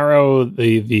narrow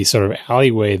the sort of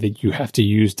alleyway that you have to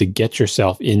use to get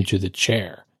yourself into the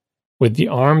chair. With the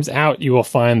arms out, you will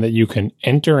find that you can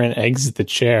enter and exit the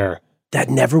chair. That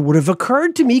never would have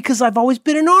occurred to me because I've always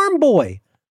been an arm boy.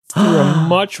 Through a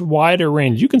much wider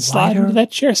range. You can slide into that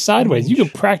chair sideways. You can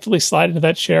practically slide into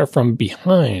that chair from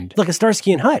behind. Like a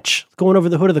Starsky and Hutch going over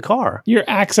the hood of the car. Your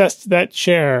access to that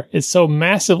chair is so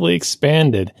massively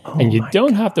expanded, and you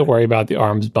don't have to worry about the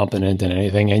arms bumping into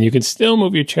anything, and you can still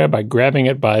move your chair by grabbing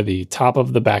it by the top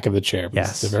of the back of the chair.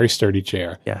 Yes. It's a very sturdy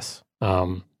chair. Yes.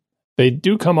 They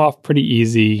do come off pretty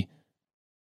easy.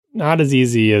 Not as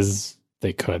easy as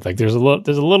they could. Like there's a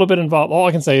little bit involved. All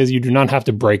I can say is you do not have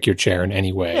to break your chair in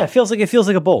any way. Yeah, it feels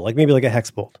like a bolt, like maybe like a hex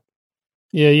bolt.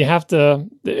 Yeah, you have to.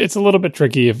 It's a little bit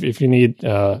tricky. If you need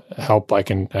help, I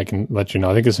can let you know.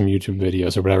 I think there's some YouTube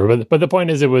videos or whatever. But the point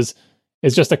is,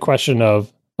 it's just a question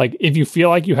of like if you feel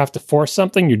like you have to force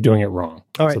something, you're doing it wrong.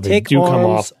 All right, so take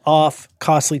arms off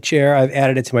costly chair. I've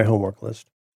added it to my homework list.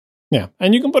 Yeah,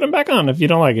 and you can put them back on if you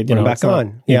don't like it. Put them back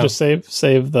on. You just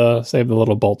save the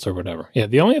little bolts or whatever. Yeah,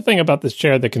 the only thing about this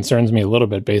chair that concerns me a little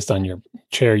bit based on your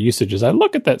chair usage is I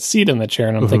look at that seat in the chair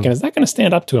and I'm thinking, is that going to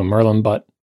stand up to a Merlin butt?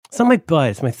 It's not my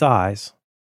butt; it's my thighs.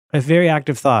 I have very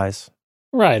active thighs.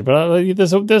 Right, but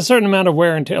there's a certain amount of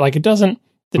wear and tear. Like it doesn't.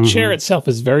 The chair itself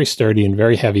is very sturdy and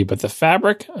very heavy, but the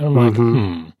fabric, I'm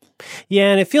like,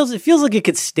 Yeah, and it feels like it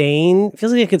could stain. It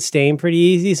feels like it could stain pretty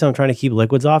easy. So I'm trying to keep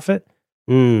liquids off it.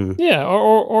 Yeah,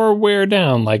 or wear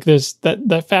down. Like there's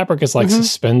that fabric is like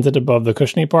suspended above the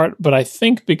cushiony part. But I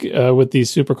think with these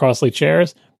super costly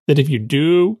chairs, that if you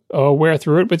do wear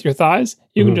through it with your thighs,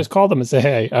 you can just call them and say,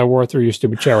 "Hey, I wore through your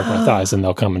stupid chair with my thighs," and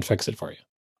they'll come and fix it for you.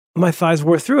 My thighs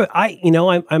wore through it.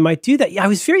 I might do that. Yeah, I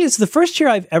was furious. The first chair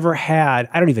I've ever had,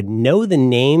 I don't even know the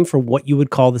name for what you would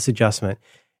call this adjustment.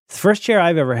 It's the first chair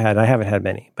I've ever had. I haven't had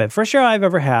many, but first chair I've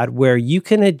ever had where you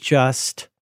can adjust.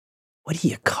 What do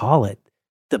you call it?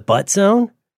 The butt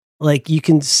zone? Like you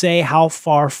can say how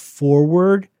far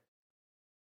forward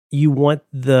you want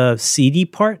the seedy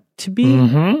part to be.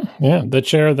 Yeah, the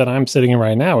chair that I'm sitting in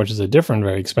right now, which is a different,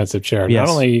 very expensive chair. Yes.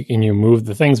 Not only can you move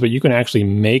the things, but you can actually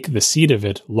make the seat of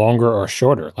it longer or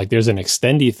shorter. Like there's an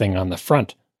extendy thing on the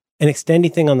front. An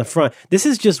extending thing on the front. This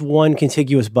is just one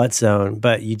contiguous butt zone,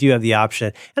 but you do have the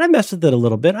option. And I messed with it a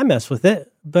little bit. I messed with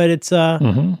it, but it's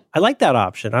I like that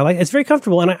option. It's very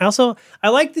comfortable, and I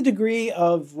like the degree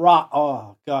of rock.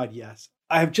 Oh God, yes.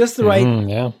 I have just the right.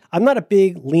 I'm not a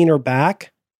big leaner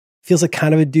back. Feels like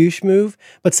kind of a douche move,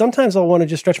 but sometimes I'll want to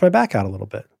just stretch my back out a little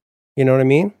bit. You know what I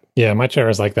mean? Yeah, my chair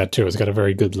is like that too. It's got a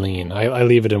very good lean. I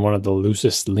leave it in one of the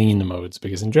loosest lean modes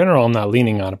because in general I'm not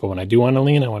leaning on it, but when I do want to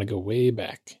lean, I want to go way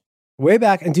back. Way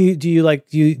back. And do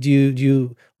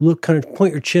you look kind of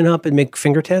point your chin up and make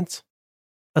finger tents?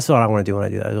 That's what I want to do when I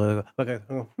do that. Okay.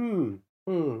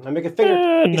 I make a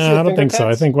finger. No, I don't think so.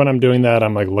 I think when I'm doing that,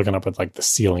 I'm like looking up at like the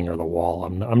ceiling or the wall.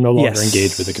 I'm no longer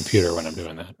engaged with the computer when I'm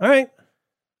doing that. All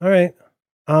right.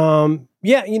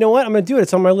 Yeah, you know what? I'm going to do it.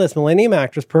 It's on my list. Millennium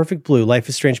Actress, Perfect Blue, Life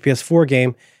is Strange PS4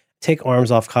 game. Take arms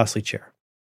off costly chair.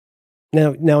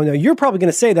 Now, you're probably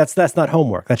going to say that's not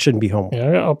homework. That shouldn't be homework.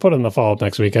 Yeah, I'll put it in the follow-up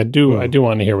next week. I do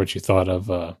want to hear what you thought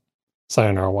of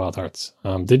Sayonara Wild Hearts.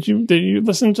 Did you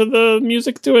listen to the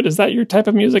music to it? Is that your type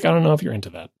of music? I don't know if you're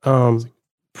into that.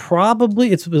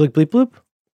 Probably. It's like Bleep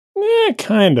Bloop?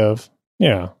 Kind of.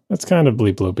 Yeah, it's kind of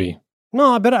bleep bloopy.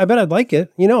 No, I bet I'd like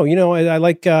it. I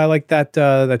like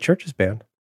that Churches band.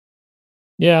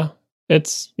 Yeah,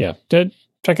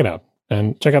 check it out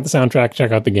and check out the soundtrack.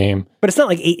 Check out the game. But it's not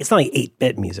like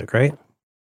 8-bit music, right?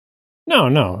 No,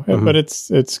 mm-hmm. But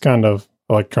it's kind of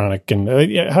electronic and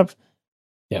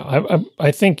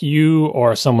I think you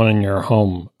or someone in your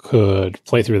home could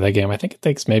play through that game. I think it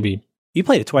takes maybe. You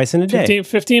played it twice in a day.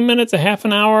 15 minutes, a half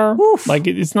an hour. Oof. Like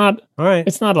it's not. All right.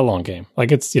 It's not a long game.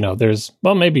 Like it's there's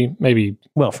maybe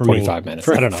for 45 minutes.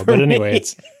 I don't know, but anyway,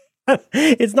 it's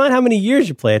it's not how many years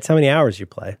you play. It's how many hours you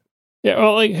play. Yeah.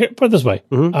 Well, put it this way: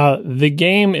 the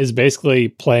game is basically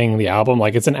playing the album.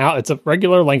 Like it's a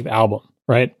regular length album,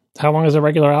 right? How long is a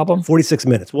regular album? 46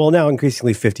 minutes. Well, now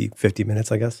increasingly 50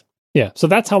 minutes, I guess. Yeah, so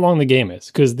that's how long the game is,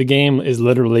 because the game is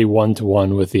literally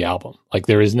 1-to-1 with the album. Like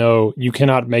you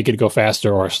cannot make it go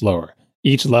faster or slower.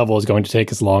 Each level is going to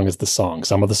take as long as the song.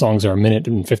 Some of the songs are 1 minute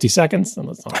and 50 seconds. And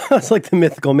it's like the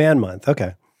Mythical Man month.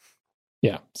 Okay.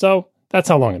 Yeah, so that's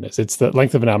how long it is. It's the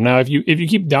length of an album. Now, if you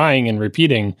keep dying and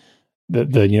repeating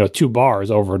the 2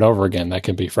 bars over and over again, that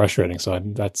can be frustrating. So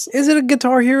that's. Is it a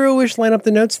Guitar Hero-ish line up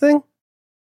the notes thing?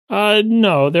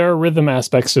 No, there are rhythm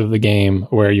aspects of the game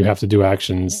where you have to do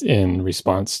actions in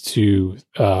response to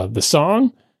the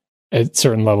song. At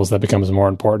certain levels, that becomes more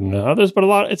important than others, but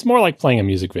it's more like playing a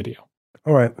music video.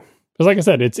 All right. Because like I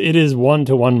said, it is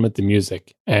 1-to-1 with the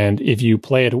music. And if you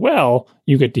play it well,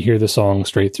 you get to hear the song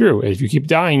straight through. If you keep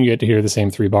dying, you get to hear the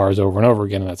same 3 bars over and over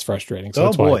again, and that's frustrating. So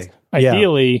that's why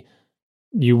ideally,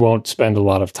 you won't spend a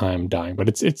lot of time dying, but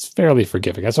it's fairly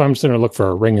forgiving. That's why I'm just going to look for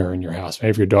a ringer in your house.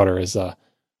 Maybe if your daughter is...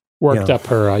 worked up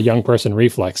her young person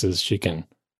reflexes, she can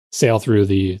sail through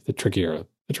the trickier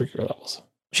levels.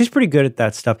 She's pretty good at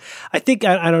that stuff. I think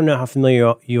I don't know how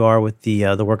familiar you are with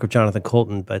the work of Jonathan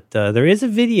Coulton, but there is a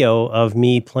video of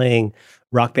me playing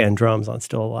Rock Band drums on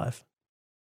Still Alive.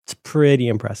 It's pretty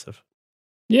impressive.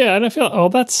 Yeah, and I feel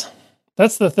that's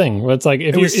the thing. It's like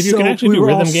if you can actually do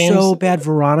rhythm games. So bad.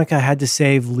 Veronica had to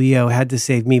save Leo, had to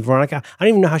save me. Veronica, I don't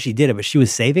even know how she did it, but she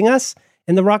was saving us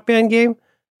in the Rock Band game.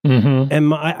 Mm-hmm.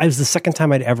 And it was the second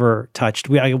time I'd ever touched.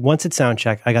 Once at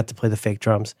Soundcheck, I got to play the fake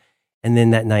drums, and then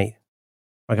that night,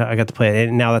 I got to play it.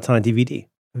 And now that's on a DVD.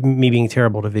 Me being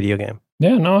terrible at a video game.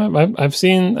 Yeah, no, I've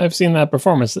seen that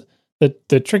performance.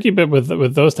 The tricky bit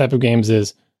with those type of games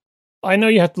is, I know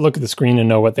you have to look at the screen and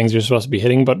know what things you're supposed to be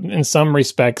hitting, but in some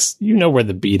respects, you know where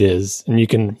the beat is, and you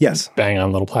can bang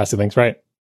on little plastic things, right?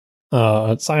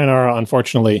 Sayonara,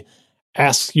 unfortunately,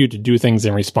 asks you to do things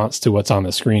in response to what's on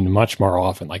the screen much more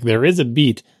often. Like there is a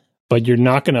beat, but you're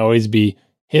not going to always be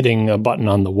hitting a button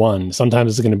on the one.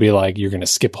 Sometimes it's going to be like you're going to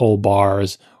skip whole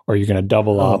bars or you're going to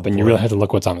double up, and you really have to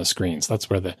look what's on the screen. So that's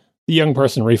where the young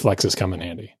person reflexes come in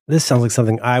handy. This sounds like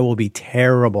something I will be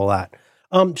terrible at.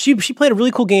 She played a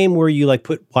really cool game where you like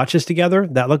put watches together.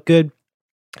 That looked good.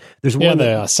 There's one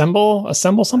the assemble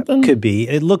something. Could be.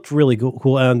 It looked really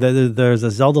cool. There's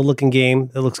a Zelda looking game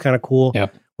that looks kind of cool.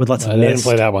 Yep. With lots of I didn't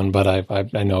play that one, but I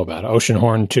know about it.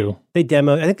 Oceanhorn 2. I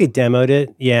think they demoed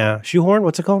it. Yeah. Shoehorn?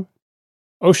 What's it called?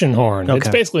 Oceanhorn. Okay. It's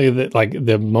basically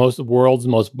the world's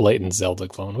most blatant Zelda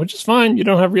clone, which is fine. You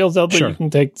don't have real Zelda. Sure. You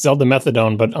can take Zelda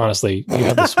Methadone, but honestly, you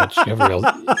have the Switch.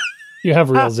 You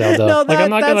have real Zelda. No,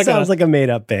 that sounds like a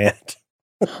made up band.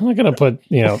 I'm not going to put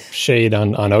shade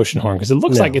on Oceanhorn because it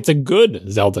looks like it's a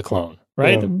good Zelda clone,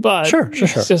 right? Yeah. But sure.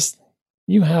 It's just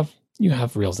you have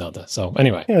real Zelda. So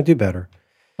anyway, do better.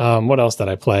 What else did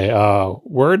I play?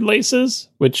 Word Laces,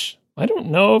 which I don't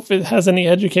know if it has any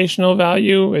educational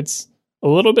value. It's a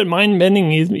little bit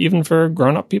mind-bending even for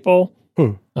grown-up people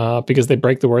because they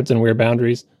break the words in weird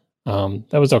boundaries. That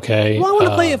was okay. Well, I want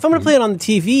to play. If I'm going to play it on the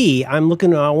TV, I'm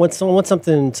looking. I want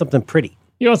something pretty.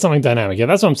 You want something dynamic. Yeah,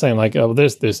 that's what I'm saying. Like,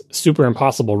 there's Super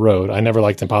Impossible Road. I never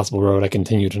liked Impossible Road. I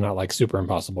continue to not like Super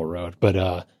Impossible Road.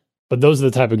 But those are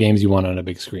the type of games you want on a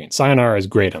big screen. Sayonara is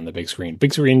great on the big screen.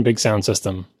 Big screen, big sound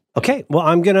system. Okay.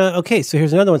 Well, so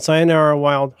here's another one. Sayonara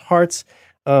Wild Hearts.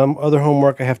 Other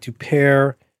homework, I have to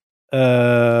pair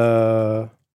PlayStation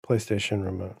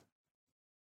remote.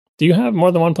 Do you have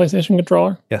more than one PlayStation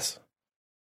controller? Yes.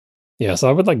 Yeah, so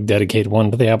I would dedicate one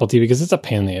to the Apple TV because it's a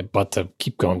pain in the butt to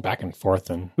keep going back and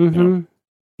forth. And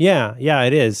Yeah,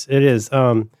 it is. It is.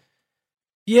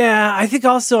 Yeah, I think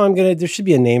also there should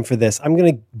be a name for this. I'm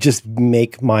going to just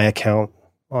make my account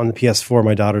on the PS4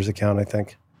 my daughter's account, I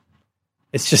think.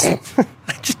 It's just, I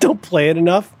just don't play it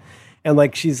enough.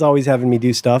 And she's always having me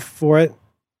do stuff for it.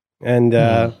 And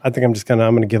I think I'm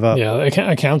going to give up. Yeah,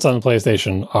 accounts on the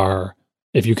PlayStation are,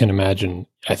 if you can imagine,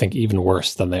 I think even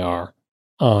worse than they are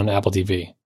on Apple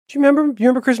TV. Do you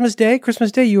remember Christmas Day?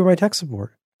 Christmas Day, you were my tech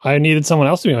support. I needed someone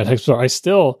else to be my tech support. I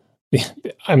still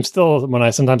I'm still,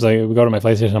 sometimes I go to my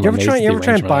PlayStation, I'm amazed at the you ever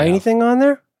try and buy anything on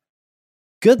there?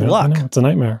 Good luck. It's a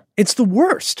nightmare. It's the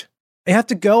worst. I have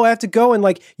to go and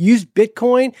like use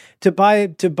Bitcoin to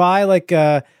buy like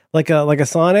a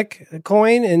Sonic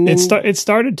coin, and then... it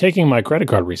started taking my credit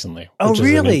card recently. Oh,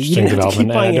 really? You didn't have to keep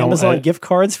buying Amazon gift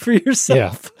cards for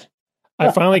yourself. Yeah. I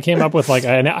finally came up with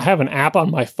I have an app on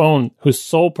my phone whose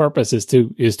sole purpose is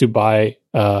to buy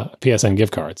PSN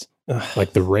gift cards. Ugh.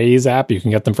 Like the Raise app, you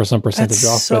can get them for some percentage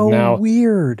off. So but now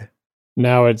weird.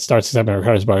 Now it starts accepting our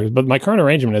credit cards. But my current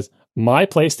arrangement is my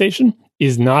PlayStation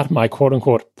is not my quote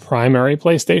unquote primary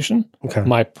PlayStation. Okay.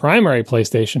 My primary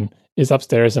PlayStation is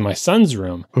upstairs in my son's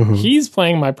room. Mm-hmm. He's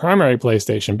playing my primary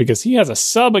PlayStation because he has a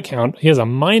sub account. He has a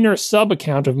minor sub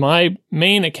account of my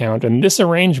main account, and this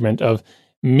arrangement of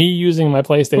me using my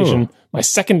PlayStation, my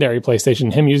secondary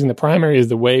PlayStation, him using the primary is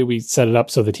the way we set it up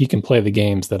so that he can play the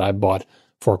games that I bought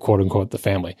for quote unquote the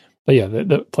family. But yeah,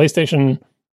 the PlayStation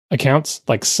accounts,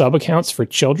 like sub accounts for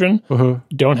children,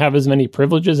 don't have as many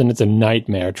privileges, and it's a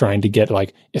nightmare trying to get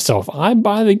so if I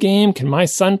buy the game, can my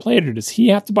son play it, or does he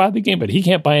have to buy the game? But he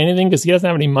can't buy anything because he doesn't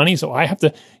have any money, so I have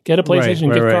to get a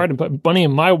PlayStation gift card and put money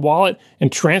in my wallet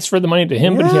and transfer the money to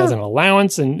him, but he has an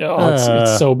allowance, and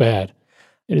it's so bad.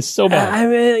 It is so bad.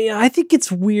 I think it's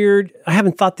weird. I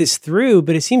haven't thought this through,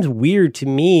 but it seems weird to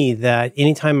me that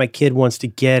anytime my kid wants to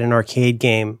get an arcade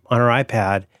game on her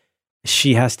iPad,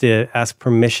 she has to ask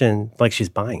permission like she's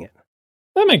buying it.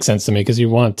 That makes sense to me because you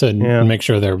want to make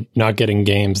sure they're not getting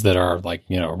games that are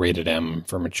rated M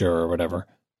for mature or whatever.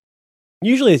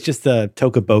 Usually it's just the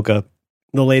Toca Boca,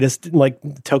 the latest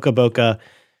Toca Boca,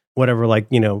 whatever,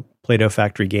 Play-Doh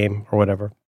Factory game or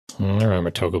whatever. I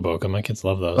remember Toca Boca. My kids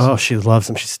love those. Oh, she loves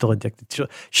them. She's still addicted.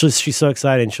 She's so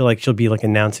excited, and she'll be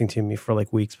announcing to me for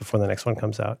weeks before the next one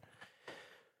comes out.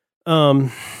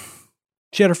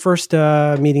 She had her first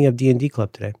meeting of D&D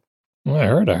Club today. Well, I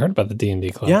heard about the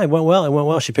D&D Club. Yeah, it went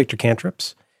well. She picked her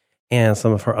cantrips and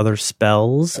some of her other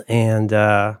spells, and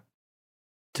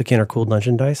took in her cool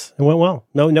dungeon dice. It went well.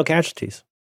 No casualties.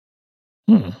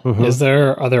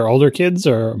 Are there older kids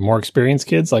or more experienced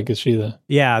kids? Is she the...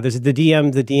 Yeah, there's the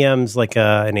DM. The DM's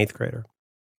an 8th grader.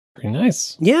 Pretty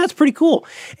nice. Yeah, it's pretty cool.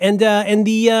 And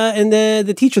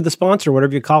the teacher, the sponsor,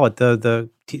 whatever you call it, the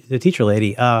teacher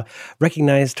lady,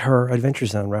 recognized her Adventure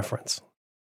Zone reference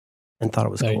and thought it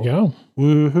was cool. There you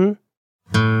go.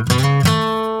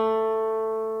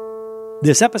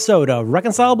 This episode of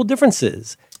Reconcilable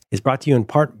Differences is brought to you in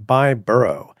part by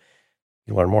Burrow.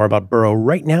 You can learn more about Burrow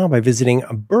right now by visiting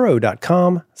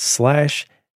burrow.com/diffs.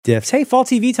 Hey, fall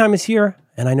TV time is here,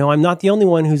 and I know I'm not the only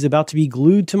one who's about to be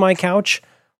glued to my couch.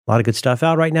 A lot of good stuff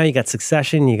out right now. You got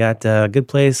Succession, you got Good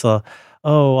Place, all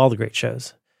the great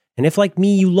shows. And if, like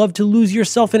me, you love to lose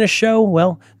yourself in a show,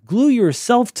 well, glue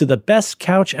yourself to the best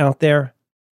couch out there,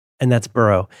 and that's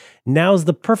Burrow. Now's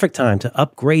the perfect time to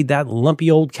upgrade that lumpy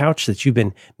old couch that you've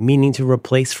been meaning to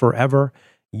replace forever.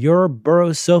 Your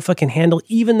Burrow sofa can handle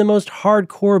even the most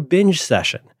hardcore binge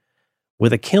session.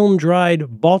 With a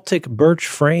kiln-dried Baltic birch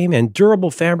frame and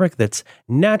durable fabric that's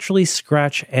naturally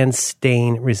scratch and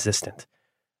stain resistant.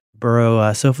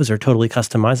 Burrow sofas are totally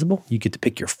customizable. You get to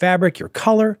pick your fabric, your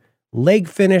color, leg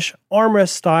finish,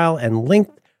 armrest style, and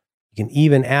length. You can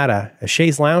even add a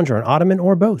chaise lounge or an ottoman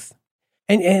or both.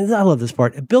 And I love this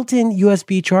part, built-in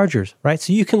USB chargers, right?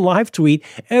 So you can live tweet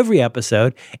every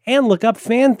episode and look up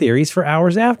fan theories for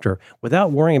hours after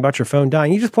without worrying about your phone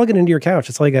dying. You just plug it into your couch.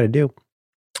 That's all you got to do.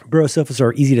 Burrow sofas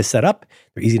are easy to set up.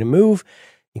 They're easy to move.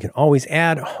 You can always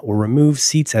add or remove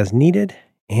seats as needed.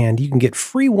 And you can get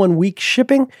free 1-week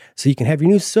shipping, so you can have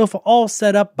your new sofa all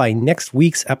set up by next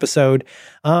week's episode.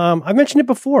 I've mentioned it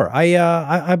before.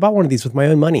 I bought one of these with my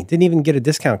own money. Didn't even get a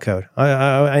discount code.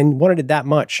 I wanted it that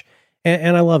much.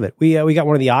 And I love it. We got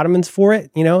one of the ottomans for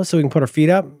it, so we can put our feet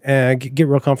up and get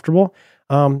real comfortable.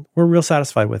 We're real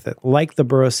satisfied with it, like the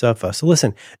Burrow sofa. So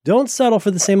listen, don't settle for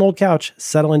the same old couch.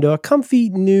 Settle into a comfy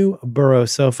new Burrow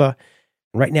sofa.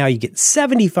 Right now, you get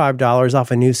 $75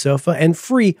 off a new sofa and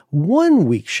free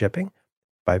 1-week shipping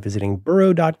by visiting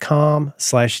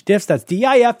burrow.com/diffs. That's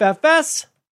DIFFS.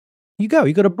 You go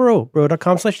to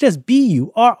burrow.com/diffs,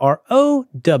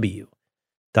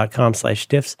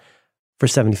 BURROW.com/diffs for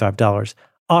 $75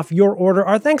 off your order.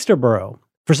 Our thanks to Burrow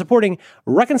for supporting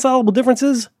Reconcilable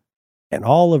Differences and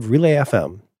all of Relay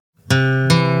FM.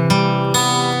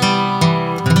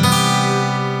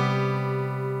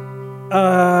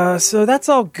 So that's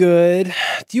all good.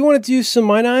 Do you want to do some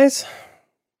Mine Eyes?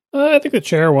 I think the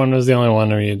chair one was the only one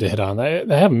we needed to hit on. They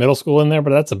have middle school in there,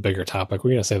 but that's a bigger topic.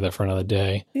 We're going to save that for another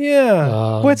day.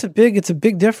 Yeah. Boy, it's a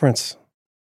big difference.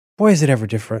 Boy, is it ever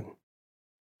different.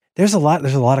 There's a lot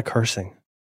of cursing.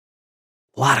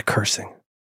 A lot of cursing.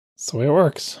 That's the way it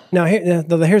works. Now,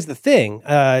 here's the thing.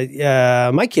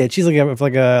 My kid, she's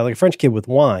like a French kid with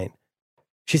wine.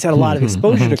 She's had a lot of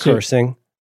exposure to cursing,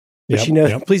 but she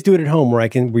knows, please do it at home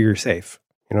where you're safe.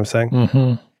 You know what I'm saying?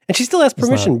 Mm-hmm. And she still asks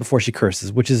permission before she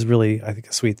curses, which is really, I think,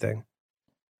 a sweet thing.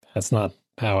 That's not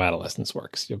how adolescence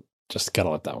works. You just got to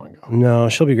let that one go. No,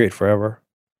 she'll be great forever.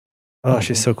 Oh,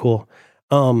 she's so cool.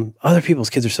 Other people's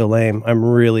kids are so lame. I'm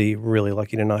really, really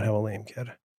lucky to not have a lame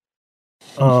kid.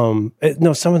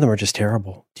 No, some of them are just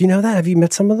terrible. Do you know that? Have you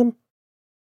met some of them?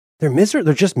 They're miserable.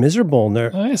 They're just miserable.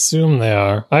 And I assume they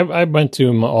are. I went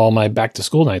to all my back to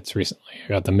school nights recently. I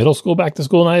got the middle school back to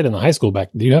school night and the high school back.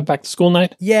 Do you have back to school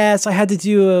night? Yes, I had to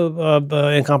do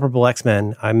a Incomparable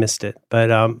X-Men. I missed it, but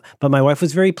my wife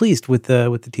was very pleased with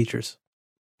the teachers.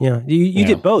 Yeah, you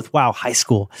did both. Wow, high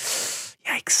school.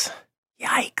 Yikes.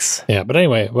 Yeah, but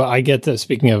anyway, well, I get to,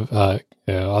 speaking of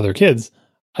other kids,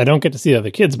 I don't get to see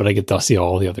other kids, but I get to see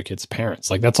all the other kids'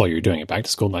 parents. Like, that's all you're doing at back to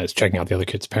school night is checking out the other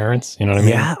kids' parents. You know what I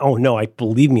mean? Yeah. Oh, no,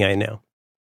 believe me, I know.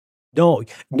 No,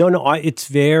 it's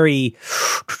very,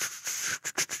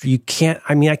 you can't,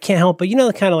 I can't help, but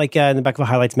kind of like in the back of a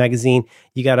Highlights magazine,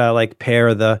 you got to like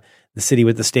pair the city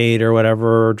with the state or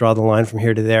whatever, or draw the line from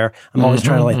here to there. I'm always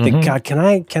trying to think, God, can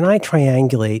I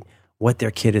triangulate what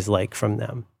their kid is like from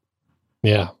them?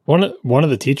 Yeah, one of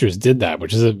the teachers did that,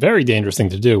 which is a very dangerous thing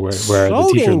to do. Where the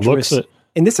teacher looks at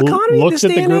in this economy, looks at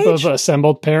the group of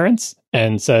assembled parents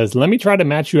and says, "Let me try to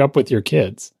match you up with your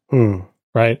kids."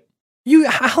 Right?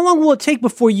 How long will it take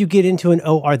before you get into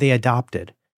are they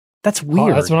adopted? That's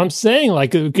weird. That's what I'm saying.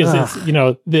 Like, because it's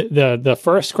the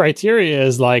first criteria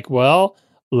is like, well,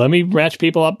 let me match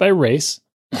people up by race.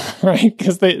 Right?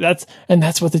 Because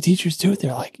that's what the teachers do.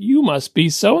 They're like, you must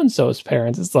be so and so's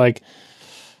parents. It's like,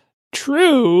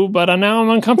 true, but now I'm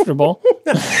uncomfortable.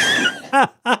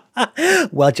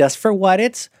 Well, just for what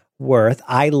it's worth,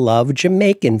 I love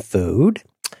Jamaican food.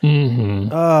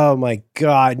 Mm-hmm. Oh my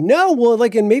God. No, well,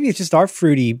 and maybe it's just our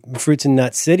fruits and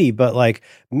nut city, but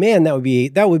man,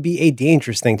 that would be a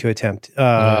dangerous thing to attempt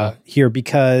here,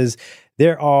 because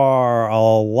there are a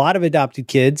lot of adopted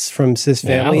kids from cis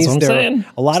families. Yeah, there are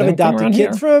a lot of adopted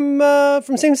kids from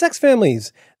same-sex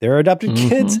families. There are adopted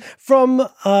kids from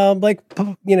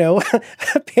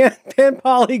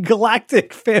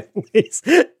pan-polygalactic families.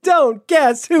 Don't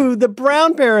guess who the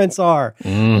brown parents are.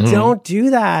 Don't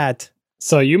do that.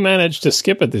 So you managed to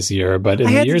skip it this year, but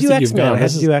in the years that you've gone, I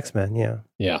had to do X-Men.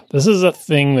 Yeah, this is a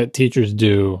thing that teachers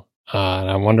do.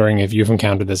 And I'm wondering if you've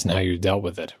encountered this and how you dealt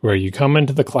with it, where you come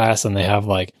into the class and they have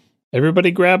everybody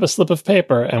grab a slip of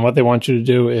paper, and what they want you to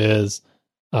do is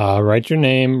write your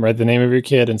name, write the name of your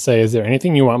kid, and say, is there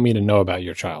anything you want me to know about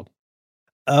your child?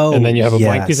 Oh, and then you have a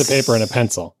blank piece of paper and a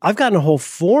pencil. I've gotten a whole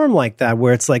form like that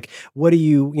where it's like, what do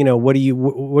you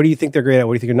think they're great at?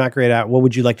 What do you think they're not great at? What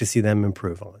would you like to see them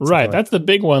improve on? Right. That's the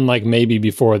big one, maybe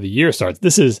before the year starts.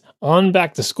 This is on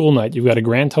back to school night. You've got a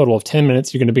grand total of 10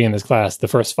 minutes you're going to be in this class, the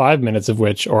first 5 minutes of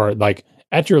which are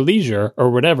at your leisure or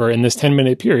whatever in this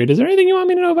 10-minute period. Is there anything you want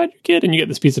me to know about your kid? And you get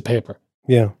this piece of paper.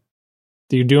 Yeah.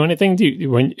 Do you do anything?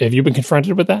 Have you been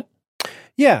confronted with that?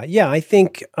 Yeah. I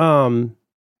think,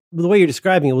 the way you're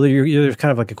describing it, there's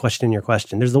kind of like a question in your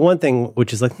question. There's the one thing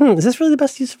which is like, is this really the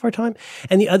best use of our time?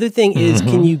 And the other thing is,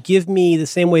 can you give me the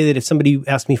same way that if somebody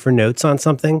asked me for notes on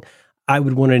something, I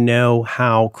would want to know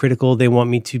how critical they want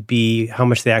me to be, how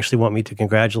much they actually want me to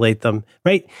congratulate them,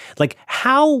 right? Like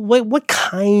what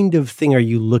kind of thing are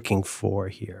you looking for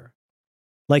here?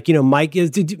 My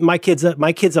kid's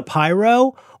a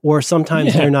pyro, or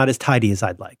sometimes they're not as tidy as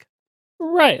I'd like.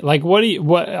 Right.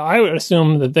 What I would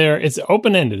assume that it's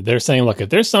open-ended. They're saying, look, if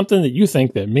there's something that you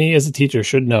think that me as a teacher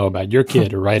should know about your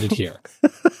kid, write it here.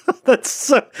 What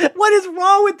is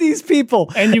wrong with these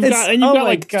people? And you've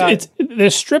got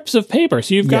there's strips of paper.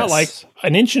 So you've got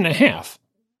an inch and a half.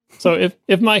 So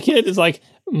if my kid is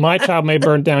my child may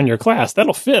burn down your class,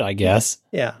 that'll fit, I guess.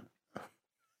 Yeah.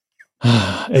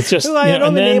 It's just I don't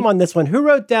have a name on this one. Who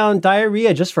wrote down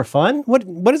diarrhea just for fun?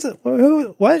 What is it?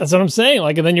 What? That's what I'm saying.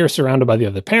 And then you're surrounded by the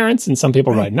other parents, and some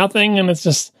people write nothing, and it's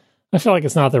just, I feel like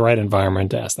it's not the right environment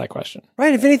to ask that question.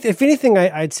 Right. If anything,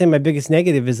 I'd say my biggest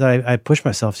negative is I push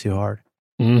myself too hard.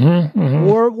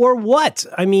 Or what?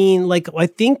 I mean, I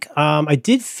think I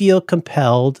did feel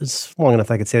compelled. It's long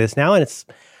enough I could say this now, and it's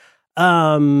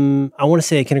I want to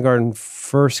say kindergarten,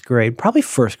 first grade, probably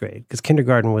first grade, because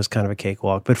kindergarten was kind of a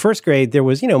cakewalk. But first grade, there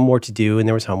was, more to do, and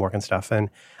there was homework and stuff. And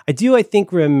I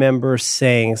think, remember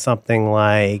saying something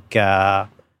like,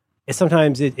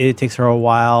 sometimes it takes her a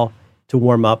while to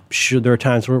warm up. There are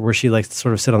times where she likes to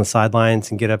sort of sit on the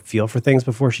sidelines and get a feel for things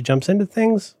before she jumps into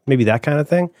things. Maybe that kind of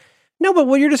thing. No, but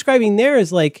what you're describing there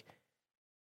is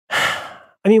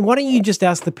I mean, why don't you just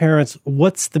ask the parents,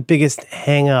 what's the biggest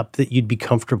hang up that you'd be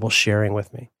comfortable sharing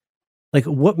with me? Like,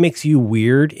 what makes you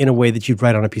weird in a way that you'd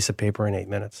write on a piece of paper in 8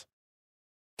 minutes?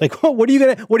 Like, what are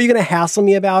you gonna hassle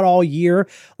me about all year?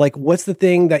 Like, what's the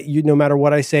thing that you, no matter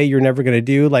what I say, you're never gonna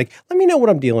do? Like, let me know what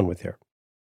I'm dealing with here.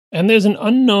 And there's an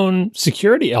unknown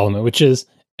security element, which is,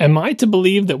 am I to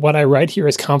believe that what I write here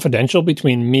is confidential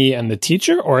between me and the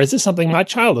teacher, or is this something my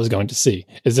child is going to see?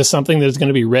 Is this something that is going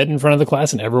to be read in front of the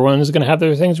class and everyone is going to have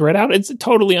their things read out? It's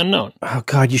totally unknown. Oh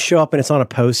God, you show up and it's on a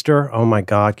poster. Oh my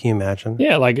God, can you imagine?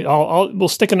 Yeah, like we'll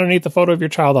stick underneath the photo of your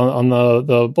child on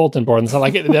the bulletin board and stuff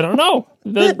like it. They don't know.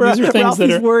 These are things Ralphie's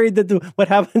that are worried that what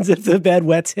happens if the bed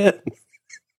wets him.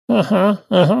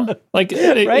 Like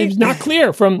right? it's not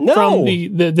clear from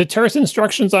the terse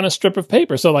instructions on a strip of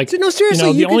paper. So like, no,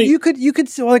 seriously, you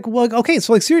could like, well, okay,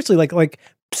 so like seriously, like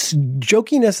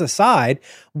jokiness aside,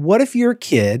 what if your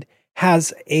kid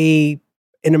has an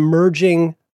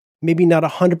emerging, maybe not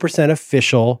 100%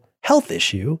 official health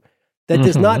issue that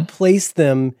does not place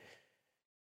them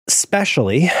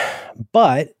specially,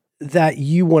 but that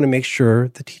you want to make sure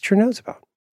the teacher knows about?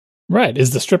 Right.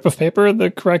 Is the strip of paper the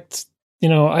correct?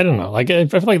 I don't know. Like, I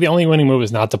feel like the only winning move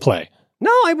is not to play.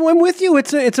 No, I'm with you.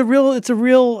 It's a real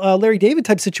Larry David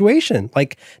type situation.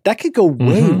 Like that could go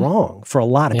way wrong for a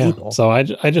lot of people. So I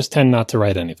just tend not to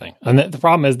write anything. And the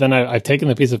problem is then I've taken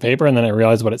the piece of paper and then I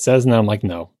realize what it says, and then I'm like,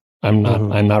 no, I'm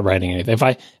not writing anything. If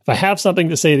I have something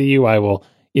to say to you, I will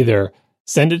either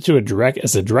send it to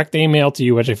as a direct email to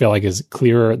you, which I feel like is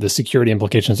clearer. The security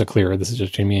implications are clearer. This is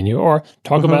just between me and you, or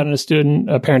talk about it in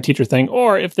a parent teacher thing,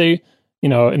 or if they. In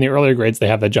the earlier grades, they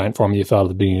have that giant form you fill out at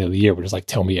the beginning of the year, which is like,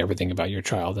 tell me everything about your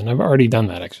child. And I've already done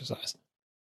that exercise.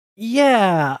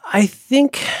 Yeah, I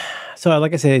think so.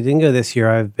 Like I said, I didn't go this year.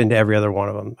 I've been to every other one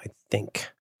of them, I think.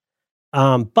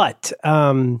 But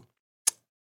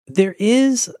there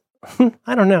is,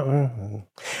 I don't know.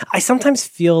 I sometimes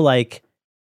feel like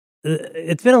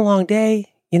it's been a long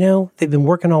day. They've been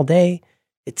working all day.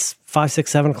 It's 5, 6,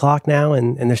 7 o'clock now,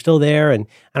 and they're still there. And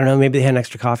I don't know, maybe they had an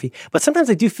extra coffee. But sometimes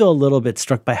I do feel a little bit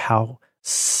struck by how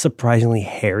surprisingly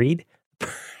harried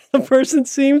the person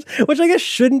seems, which I guess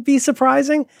shouldn't be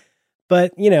surprising.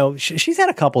 But, she's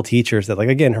had a couple teachers that, like,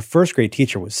 again, her first grade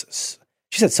teacher she's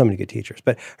had so many good teachers,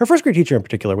 but her first grade teacher in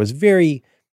particular was very,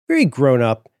 very grown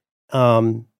up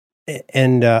and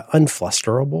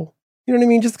unflusterable. You know what I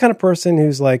mean? Just the kind of person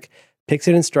who's like, picks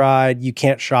it in stride. You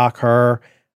can't shock her.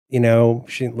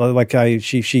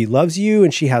 She loves you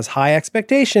and she has high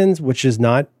expectations, which is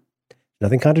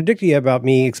nothing contradictory about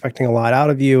me expecting a lot out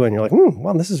of you. And you're like,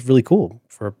 wow, this is really cool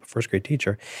for a first grade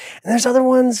teacher. And there's other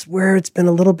ones where it's been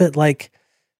a little bit like,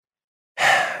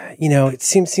 it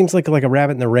seems like a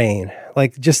rabbit in the rain,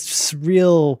 like just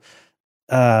real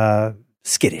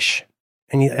skittish.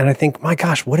 And I think, my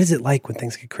gosh, what is it like when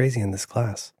things get crazy in this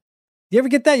class? You ever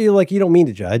get that? You're like, you don't mean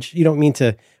to judge. You don't mean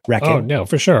to reckon. Oh, no,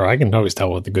 for sure. I can always tell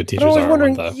what the good teachers are, what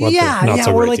the not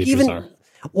so great teachers are.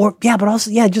 But also,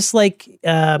 just like,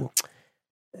 I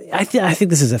think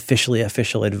this is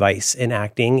official advice in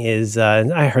acting is,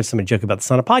 I heard somebody joke about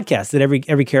this on a podcast, that every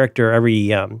character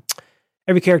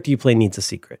you play needs a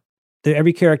secret.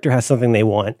 Every character has something they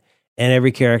want, and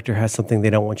every character has something they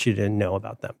don't want you to know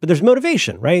about them. But there's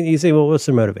motivation, right? You say, well, what's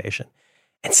their motivation?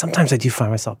 And sometimes I do find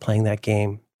myself playing that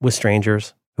game with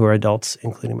strangers who are adults,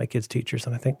 including my kids' teachers.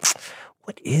 And I think,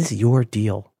 what is your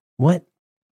deal? What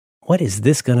is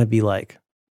this going to be like?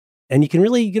 And you can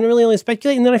really only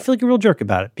speculate. And then I feel like a real jerk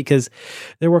about it because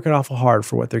they're working awful hard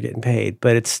for what they're getting paid,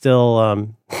 but it's still, well,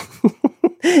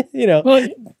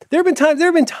 there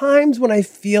have been times when I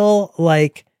feel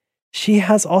like she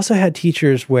has also had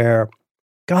teachers where,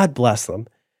 God bless them.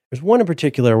 There's one in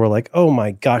particular where like, oh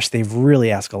my gosh, they've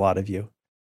really asked a lot of you.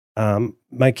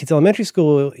 My kids' elementary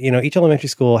school, each elementary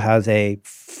school has a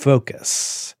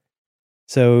focus.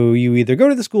 So you either go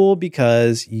to the school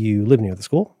because you live near the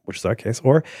school, which is our case,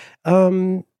 or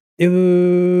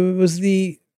it was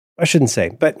I shouldn't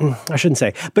say,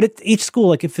 but at each school,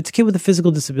 like if it's a kid with a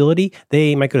physical disability,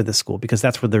 they might go to this school because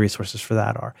that's where the resources for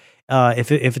that are.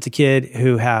 If it's a kid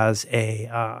who has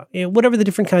whatever the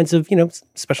different kinds of,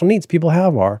 special needs people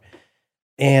have are.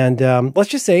 And let's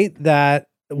just say that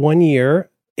one year,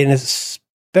 an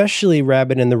especially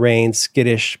rabbit in the rain,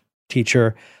 skittish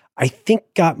teacher, I think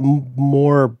got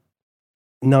more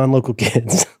non-local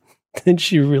kids than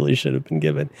she really should have been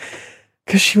given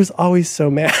because she was always so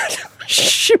mad.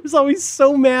 She was always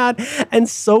so mad and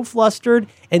so flustered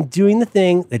and doing the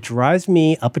thing that drives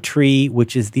me up a tree,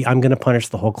 which is I'm going to punish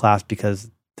the whole class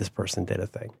because this person did a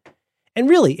thing. And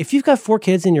really, if you've got 4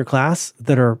 kids in your class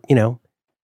that are,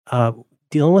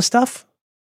 dealing with stuff,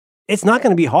 it's not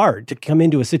going to be hard to come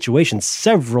into a situation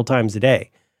several times a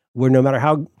day where no matter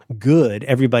how good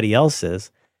everybody else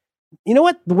is, you know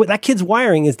what that kid's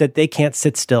wiring is that they can't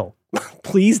sit still.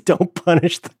 Please don't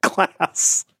punish the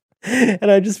class. And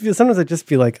I just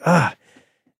feel like, I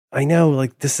know,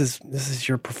 like this is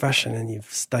your profession and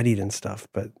you've studied and stuff,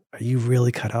 but are you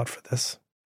really cut out for this?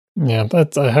 Yeah,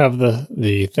 I have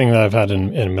the thing that I've had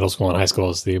in middle school and high school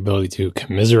is the ability to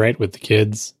commiserate with the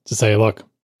kids, to say, look,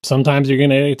 sometimes you're going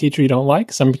to get a teacher you don't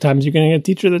like. Sometimes you're going to get a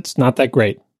teacher that's not that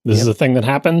great. This is a thing that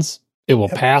happens. It will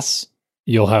pass.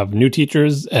 You'll have new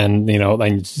teachers. And,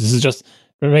 this is just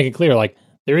to make it clear, like,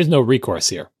 there is no recourse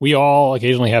here. We all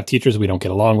occasionally have teachers we don't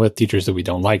get along with, teachers that we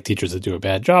don't like, teachers that do a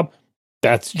bad job.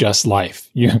 That's just life.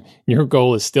 Your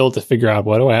goal is still to figure out,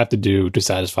 what do I have to do to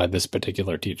satisfy this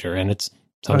particular teacher? And it's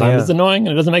sometimes it's annoying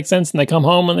and it doesn't make sense. And they come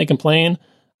home and they complain.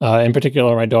 In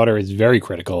particular, my daughter is very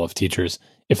critical of teachers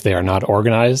if they are not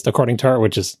organized according to her,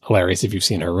 which is hilarious if you've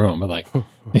seen her room. But like,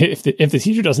 if the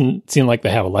teacher doesn't seem like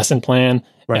they have a lesson plan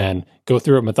and go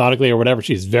through it methodically or whatever,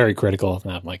 she's very critical of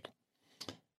that. I'm like,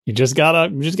 you just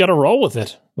gotta roll with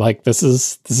it. Like, this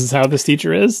is how this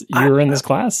teacher is. You're in this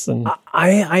class, and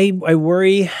I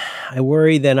worry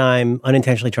that I'm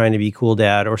unintentionally trying to be cool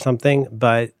dad or something.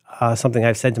 But something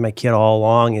I've said to my kid all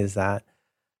along is that,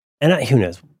 and who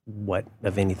knows what,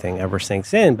 if anything, ever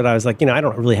sinks in. But I was like, I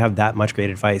don't really have that much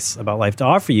great advice about life to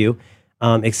offer you,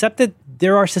 except that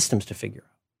there are systems to figure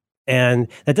out, and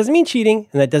that doesn't mean cheating,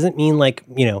 and that doesn't mean like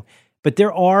But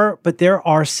there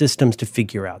are systems to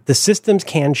figure out. The systems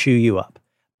can chew you up.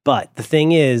 But the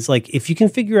thing is, like, if you can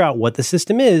figure out what the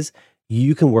system is,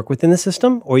 you can work within the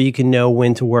system, or you can know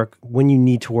when you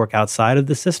need to work outside of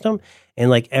the system.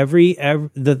 And like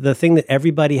the thing that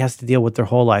everybody has to deal with their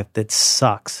whole life that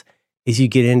sucks is you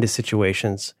get into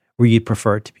situations where you'd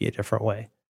prefer it to be a different way.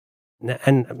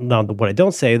 And now what I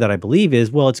don't say that I believe is,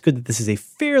 well, it's good that this is a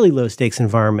fairly low stakes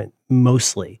environment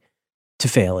mostly to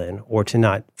fail in or to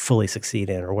not fully succeed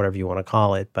in or whatever you want to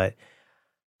call it. But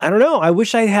I don't know. I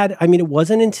wish I had, it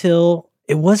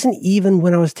wasn't even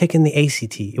when I was taking the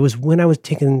ACT. It was when I was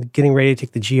getting ready to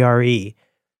take the GRE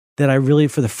that I really,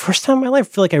 for the first time in my life,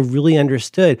 feel like I really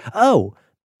understood,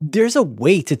 there's a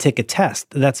way to take a test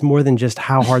that's more than just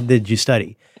how hard did you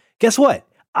study. Guess what?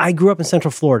 I grew up in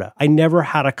Central Florida. I never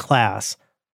had a class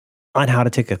on how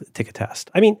to take a test.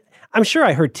 I'm sure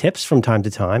I heard tips from time to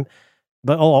time,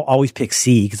 but I'll always pick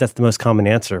C because that's the most common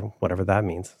answer, whatever that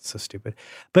means. It's so stupid.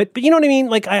 But you know what I mean?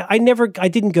 Like I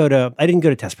didn't go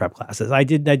to test prep classes. I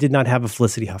did not have a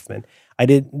Felicity Huffman.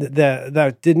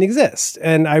 That didn't exist.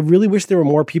 And I really wish there were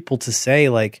more people to say,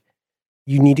 like,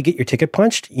 you need to get your ticket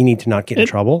punched. You need to not get in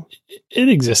trouble. It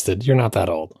existed. You're not that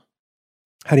old.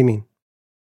 How do you mean?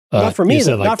 Not for me,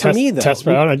 though. Not for me, though. Test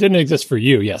prep. It didn't exist for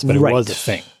you, yes, but it was a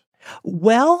thing.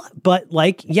 Well, but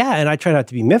and I try not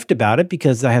to be miffed about it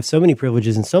because I have so many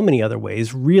privileges in so many other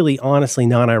ways. Really, honestly,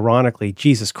 non-ironically,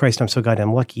 Jesus Christ, I'm so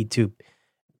goddamn lucky to,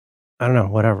 I don't know,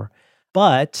 whatever.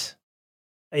 But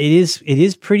it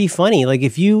is pretty funny. Like how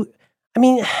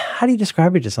do you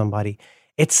describe it to somebody?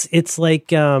 It's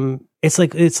like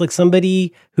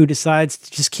somebody who decides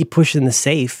to just keep pushing the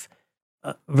safe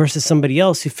versus somebody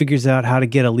else who figures out how to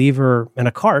get a lever in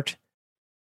a cart.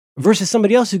 Versus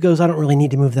somebody else who goes, I don't really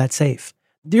need to move that safe.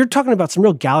 You're talking about some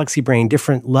real galaxy brain,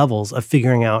 different levels of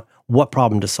figuring out what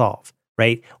problem to solve,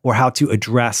 right? Or how to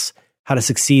address, how to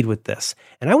succeed with this.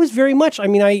 And I was very much,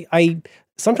 I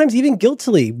sometimes even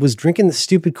guiltily was drinking the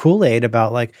stupid Kool-Aid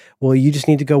about like, well, you just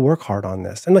need to go work hard on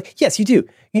this. And like, yes, you do.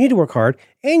 You need to work hard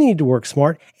and you need to work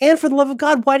smart. And for the love of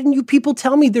God, why didn't you people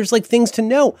tell me there's like things to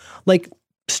know? Like,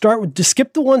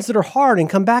 skip the ones that are hard and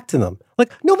come back to them.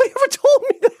 Like, nobody ever told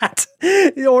me that.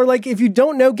 Or like, if you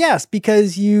don't know, guess,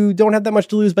 because you don't have that much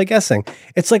to lose by guessing.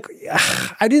 It's like,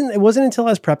 it wasn't until I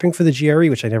was prepping for the GRE,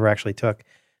 which I never actually took,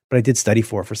 but I did study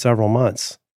for several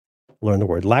months. Learn the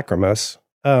word lachrymose.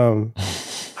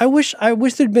 I wish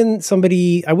there'd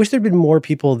been more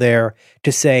people there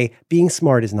to say being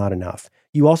smart is not enough.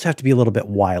 You also have to be a little bit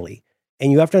wily, and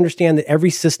you have to understand that every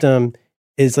system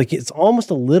is like, it's almost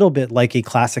a little bit like a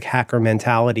classic hacker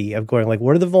mentality of going like,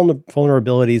 what are the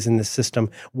vulnerabilities in this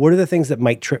system? What are the things that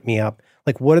might trip me up?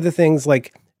 Like, what are the things,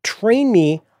 like, train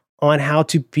me on how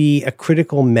to be a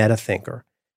critical meta thinker.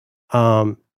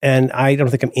 And I don't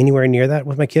think I'm anywhere near that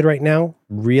with my kid right now.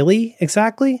 Really?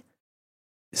 Exactly.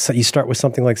 So you start with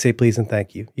something like say please and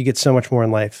thank you. You get so much more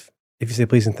in life if you say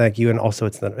please and thank you, and also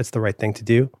it's the right thing to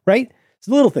do, right? It's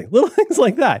little things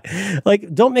like that.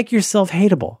 Like, don't make yourself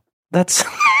hateable. That's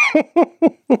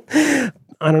I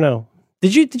don't know.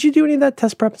 Did you do any of that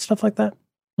test prep and stuff like that?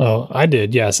 Well, I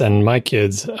did, yes. And my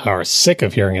kids are sick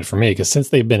of hearing it from me because since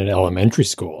they've been in elementary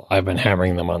school, I've been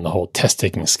hammering them on the whole test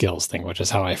taking skills thing, which is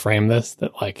how I frame this.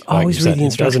 That always read the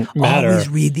instructions. It doesn't matter. Always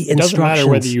read the instructions. It doesn't matter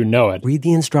whether you know it. Read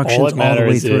the instructions all the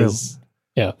way through.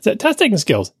 Test taking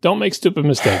skills. Don't make stupid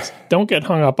mistakes. Don't get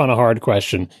hung up on a hard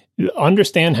question.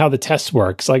 Understand how the test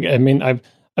works. I've been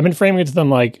framing it to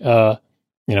them like,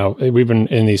 we've been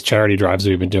in these charity drives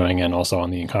we've been doing, and also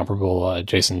on the incomparable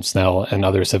Jason Snell and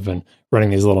others have been running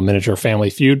these little miniature Family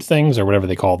Feud things, or whatever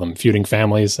they call them, feuding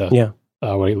families.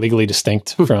 Legally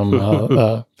distinct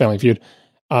from Family Feud.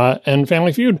 And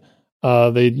Family Feud,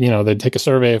 they take a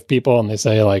survey of people and they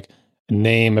say like,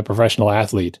 name a professional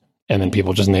athlete, and then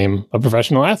people just name a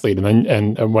professional athlete,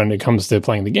 and when it comes to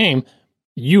playing the game,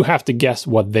 you have to guess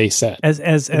what they said. As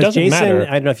Jason, matter.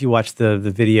 I don't know if you watched the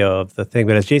video of the thing,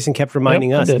 but as Jason kept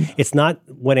reminding us, it's not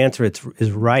what answer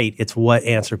is right, it's what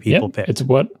answer people pick. It's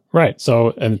right.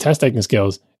 So, and the test taking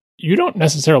skills, you don't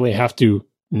necessarily have to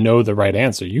know the right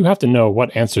answer. You have to know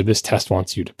what answer this test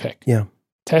wants you to pick. Yeah.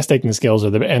 Test taking skills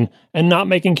are and not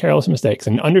making careless mistakes,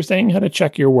 and understanding how to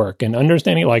check your work, and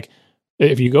understanding like,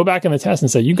 if you go back in the test and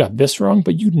say, you got this wrong,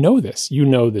 but you know this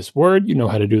word, you know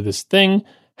how to do this thing.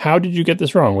 How did you get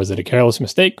this wrong? Was it a careless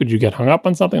mistake? Could you get hung up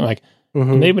on something?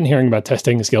 And they've been hearing about test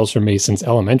taking skills from me since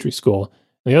elementary school.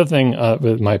 And the other thing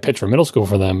with my pitch for middle school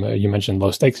for them, you mentioned low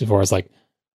stakes before, is like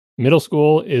middle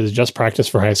school is just practice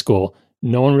for high school.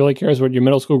 No one really cares what your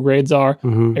middle school grades are.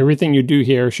 Everything you do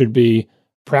here should be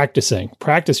practicing.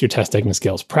 Practice your test taking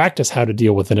skills. Practice how to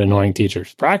deal with an annoying teacher.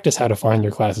 Practice how to find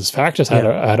your classes. Practice how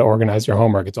to organize your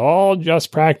homework. It's all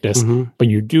just practice, but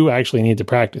you do actually need to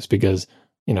practice because,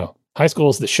 high school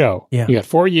is the show. Yeah. You got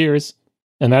 4 years,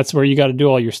 and that's where you got to do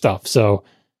all your stuff. So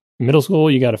middle school,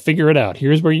 you got to figure it out.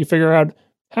 Here's where you figure out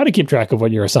how to keep track of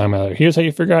what your assignment is. Here's how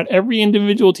you figure out every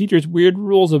individual teacher's weird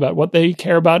rules about what they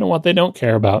care about and what they don't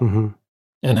care about, and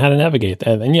how to navigate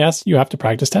that. And yes, you have to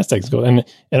practice test taking skills. And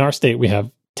in our state, we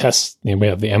have tests. We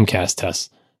have the MCAS tests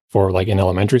for like in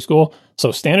elementary school.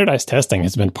 So standardized testing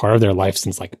has been part of their life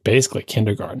since like basically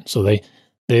kindergarten. So they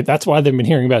that's why they've been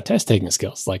hearing about test taking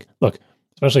skills. Like, look,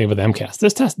 especially with MCAS,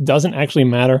 this test doesn't actually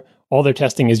matter. All they're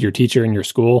testing is your teacher and your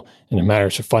school, and it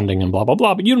matters for funding and blah, blah,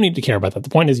 blah. But you don't need to care about that. The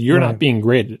point is you're not being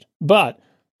graded. But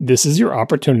this is your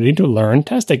opportunity to learn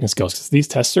test taking skills, because these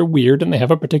tests are weird and they have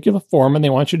a particular form and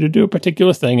they want you to do a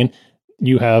particular thing. And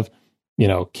you have,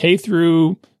 K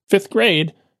through 5th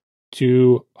grade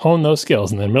to hone those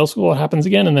skills. And then middle school, it happens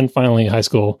again. And then finally high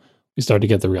school, we start to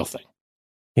get the real thing.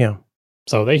 Yeah.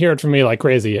 So they hear it from me like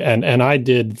crazy. And I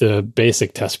did the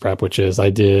basic test prep, which is I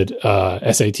did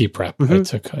SAT prep. I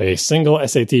took a single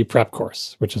SAT prep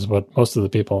course, which is what most of the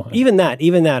people... Even that,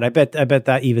 I bet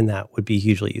that even that would be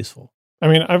hugely useful. I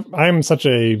mean, I'm such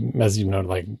a, as you know,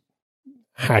 like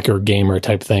hacker gamer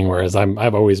type thing, whereas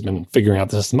I've always been figuring out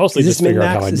the system, mostly just figure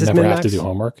out how I never have to do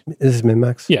homework. Is this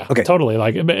min-max? Yeah, okay. Totally.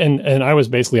 Like, and I was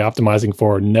basically optimizing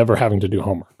for never having to do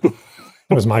homework. That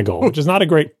was my goal, which is not a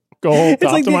great goal to it's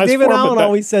like optimize David for. Allen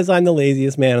always says, I'm the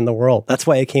laziest man in the world. That's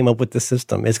why I came up with the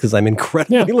system, is because I'm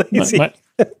incredibly lazy.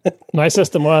 My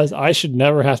system was, I should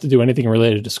never have to do anything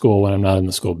related to school when I'm not in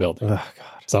the school building. Oh, God.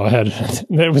 So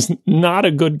it was not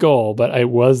a good goal, but it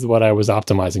was what I was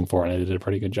optimizing for, and I did a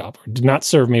pretty good job. It did not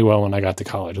serve me well when I got to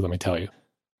college, let me tell you.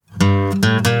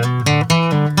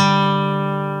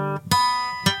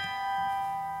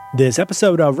 This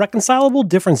episode of Reconcilable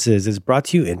Differences is brought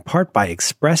to you in part by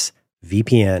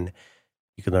ExpressVPN.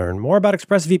 You can learn more about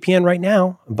ExpressVPN right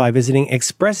now by visiting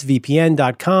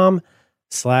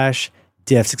expressvpn.com/diffs.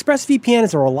 ExpressVPN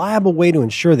is a reliable way to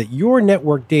ensure that your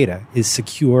network data is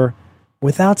secure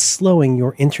without slowing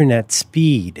your internet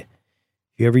speed. If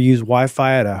you ever use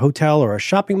Wi-Fi at a hotel or a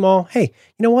shopping mall, hey,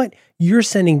 you know what? You're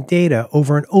sending data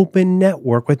over an open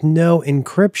network with no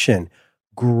encryption.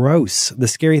 Gross. The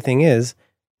scary thing is,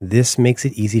 this makes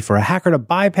it easy for a hacker to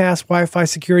bypass Wi-Fi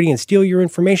security and steal your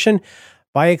information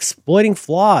by exploiting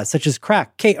flaws such as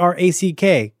crack,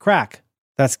 K-R-A-C-K, crack.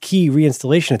 That's key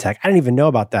reinstallation attack. I didn't even know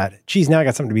about that. Geez, now I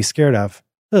got something to be scared of.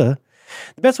 The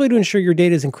best way to ensure your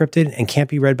data is encrypted and can't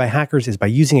be read by hackers is by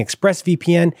using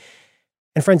ExpressVPN.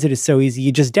 And friends, it is so easy.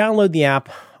 You just download the app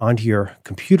onto your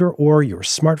computer or your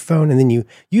smartphone, and then you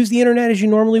use the internet as you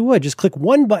normally would. Just click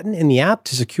one button in the app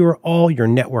to secure all your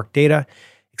network data.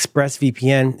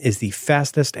 ExpressVPN is the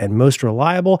fastest and most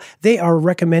reliable. They are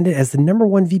recommended as the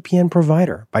 #1 VPN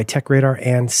provider by TechRadar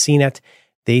and CNET.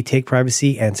 They take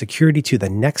privacy and security to the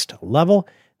next level.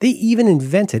 They even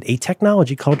invented a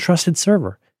technology called Trusted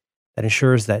Server that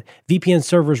ensures that VPN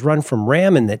servers run from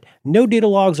RAM and that no data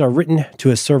logs are written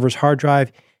to a server's hard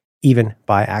drive, even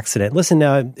by accident. Listen,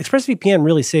 ExpressVPN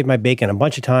really saved my bacon a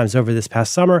bunch of times over this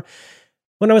past summer.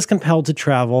 when I was compelled to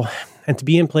travel and to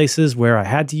be in places where I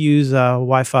had to use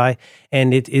Wi-Fi.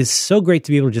 And it is so great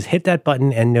to be able to just hit that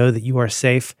button and know that you are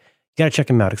safe. You got to check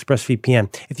them out,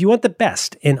 ExpressVPN. If you want the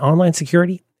best in online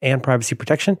security and privacy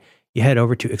protection, you head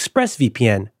over to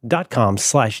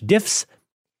expressvpn.com/diffs,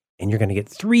 and you're going to get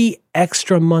 3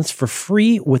 extra months for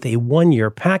free with a 1-year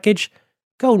package.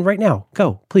 Go right now.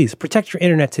 Go, please. Protect your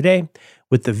internet today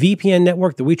with the VPN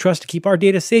network that we trust to keep our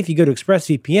data safe. You go to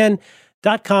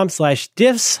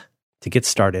expressvpn.com/diffs to get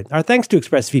started. Our thanks to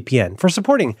ExpressVPN for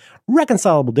supporting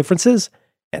Reconcilable Differences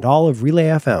and all of Relay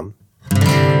FM.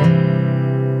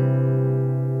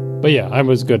 But yeah, I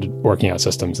was good at working out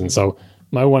systems. And so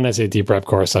my one SAT prep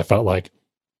course, I felt like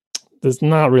it's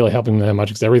not really helping me that much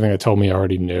because everything it told me I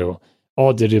already knew.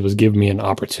 All it did was give me an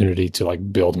opportunity to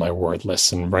like build my word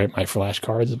lists and write my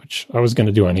flashcards, which I was going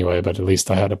to do anyway, but at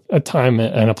least I had a time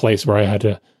and a place where I had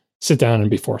to sit down and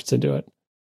be forced to do it.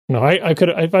 No, I could,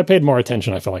 if I paid more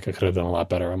attention, I felt like I could have done a lot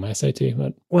better on my SAT.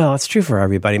 But well, it's true for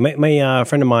everybody. My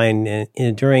friend of mine,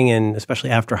 during and especially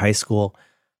after high school,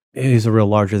 he was a real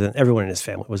larger than everyone in his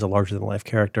family was a larger than life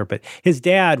character. But his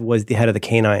dad was the head of the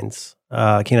canine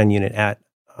unit at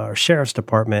our sheriff's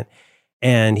department,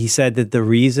 and he said that the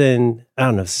reason, I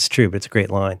don't know if this is true, but it's a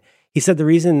great line. He said the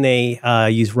reason they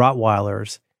use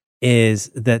Rottweilers is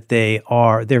that they're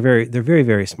very,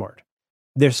 very smart.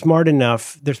 They're smart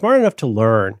enough to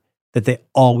learn that they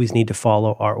always need to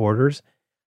follow our orders,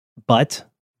 but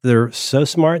they're so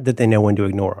smart that they know when to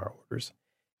ignore our orders.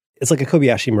 It's like a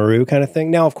Kobayashi Maru kind of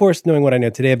thing. Now, of course, knowing what I know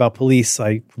today about police,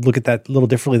 I look at that a little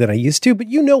differently than I used to, but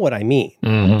you know what I mean.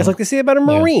 Mm-hmm. It's like they say about a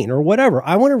Marine or whatever.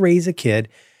 I want to raise a kid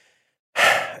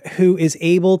who is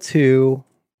able to,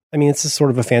 I mean, it's a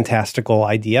sort of a fantastical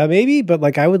idea maybe, but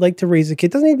like I would like to raise a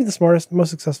kid, doesn't need to be the smartest, most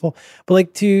successful, but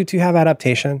like to have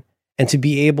adaptation and to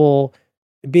be able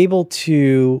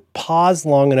to pause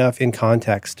long enough in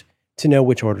context to know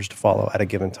which orders to follow at a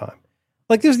given time.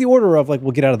 Like there's the order of like,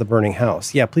 we'll get out of the burning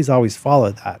house. Yeah, please always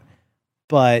follow that.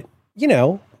 But you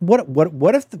know,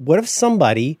 what if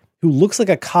somebody who looks like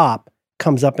a cop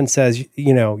comes up and says,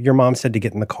 you know, your mom said to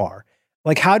get in the car?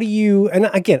 Like, how do you, and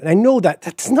again, I know that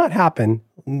does not happen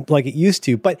like it used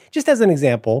to, but just as an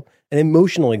example, an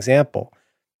emotional example.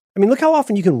 I mean, look how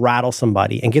often you can rattle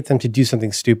somebody and get them to do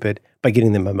something stupid by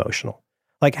getting them emotional.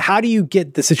 Like, how do you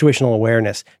get the situational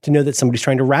awareness to know that somebody's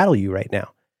trying to rattle you right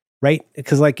now? Right?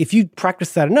 Because like if you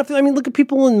practice that enough, I mean, look at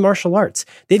people in martial arts.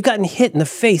 They've gotten hit in the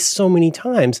face so many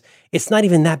times, it's not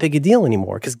even that big a deal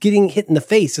anymore because getting hit in the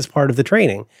face is part of the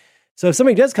training. So if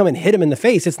somebody does come and hit them in the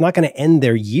face, it's not going to end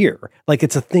their year. Like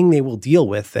it's a thing they will deal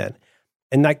with then.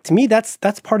 And like to me, that's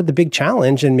part of the big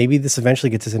challenge. And maybe this eventually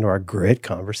gets us into our grit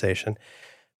conversation.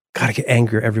 Gotta get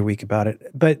angrier every week about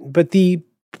it. But the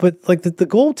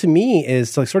goal to me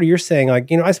is like sort of you're saying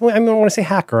like, you know, I don't want to say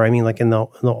hacker. I mean like in the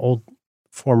old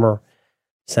former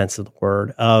sense of the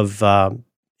word of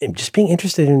just being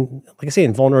interested in, like I say,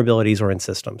 in vulnerabilities or in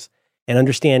systems and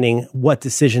understanding what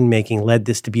decision-making led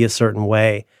this to be a certain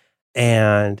way.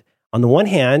 And on the one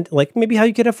hand, like maybe how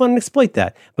you could have fun and exploit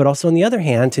that, but also on the other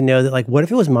hand, to know that like, what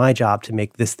if it was my job to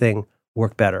make this thing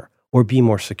work better or be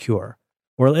more secure?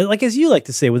 Or like, as you like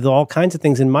to say, with all kinds of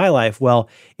things in my life, well,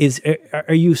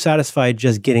 are you satisfied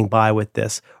just getting by with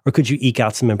this? Or could you eke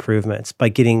out some improvements by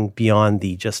getting beyond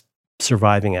the just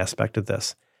surviving aspect of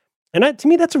this? And to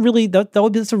me, that's a really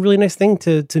nice thing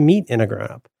to meet in a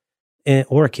grown-up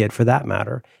or a kid for that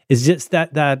matter, is just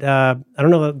that I don't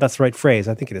know if that's the right phrase.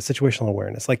 I think it is situational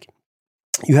awareness. Like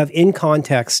you have in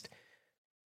context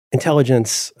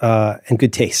intelligence and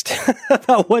good taste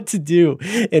about what to do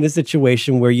in a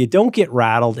situation where you don't get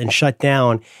rattled and shut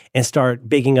down and start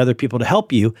begging other people to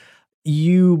help you.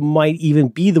 You might even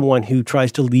be the one who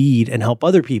tries to lead and help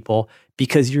other people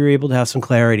because you're able to have some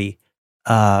clarity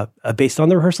based on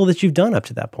the rehearsal that you've done up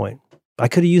to that point. I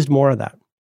could have used more of that.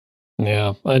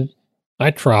 Yeah,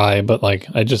 I try, but like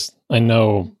I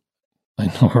know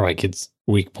where my kids'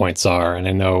 weak points are, and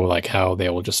I know like how they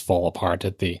will just fall apart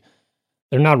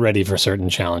they're not ready for certain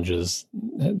challenges.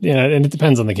 You know, and it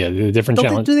depends on the kid. The different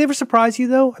challenges. Do they ever surprise you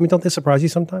though? I mean, don't they surprise you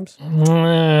sometimes?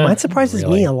 Mine surprises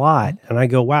me a lot, and I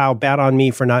go, "Wow, bad on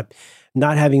me for not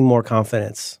having more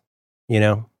confidence." You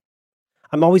know,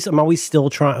 I'm always still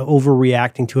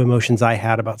overreacting to emotions I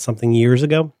had about something years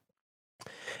ago.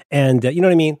 And you know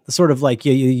what I mean? Sort of like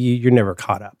you're never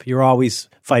caught up. You're always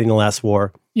fighting the last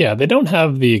war. Yeah, they don't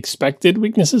have the expected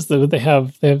weaknesses that they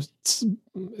have. They have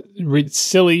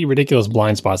silly, ridiculous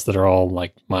blind spots that are all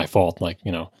like my fault. Like,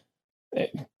 you know,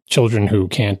 children who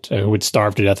would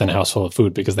starve to death in a house full of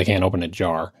food because they can't open a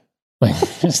jar. Like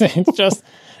it's just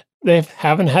they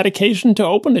haven't had occasion to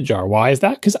open a jar. Why is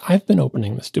that? Because I've been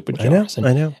opening the stupid jars.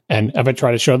 I know. And if I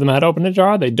try to show them how to open a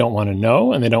jar, they don't want to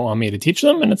know, and they don't want me to teach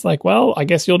them. And it's like, well, I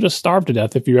guess you'll just starve to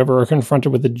death if you ever are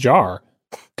confronted with a jar,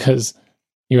 because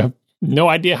you have no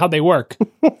idea how they work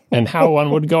and how one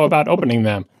would go about opening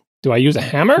them. Do I use a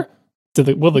hammer?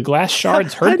 Will the glass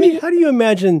shards hurt me? How do you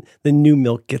imagine the new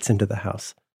milk gets into the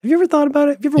house? Have you ever thought about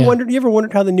it? Have you ever wondered? You ever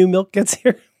wondered how the new milk gets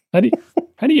here? How do you?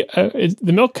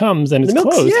 The milk comes and it's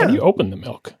closed. Yeah. How do you open the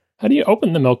milk? How do you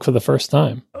open the milk for the first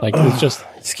time? Like it's just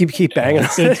keep banging.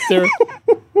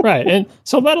 Right, and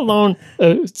so let alone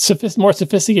more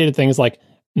sophisticated things like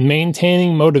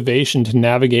maintaining motivation to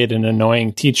navigate an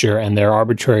annoying teacher and their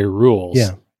arbitrary rules.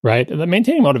 Yeah. Right. The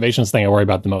maintaining motivation is the thing I worry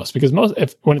about the most, because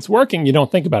when it's working, you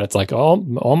don't think about it. It's like all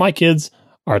my kids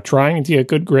are trying to get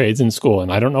good grades in school,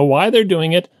 and I don't know why they're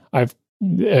doing it. I've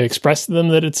expressed to them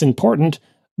that it's important,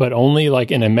 but only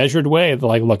like in a measured way. They're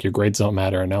like, look, your grades don't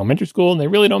matter in elementary school, and they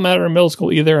really don't matter in middle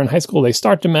school either. In high school, they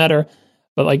start to matter,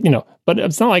 but but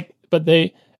it's not like, but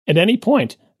they, at any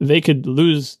point, they could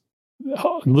lose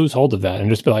hold of that and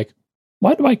just be like,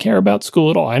 why do I care about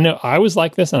school at all? I know I was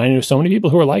like this, and I knew so many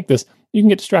people who are like this. You can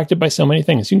get distracted by so many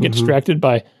things. You can get distracted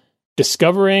by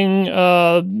discovering,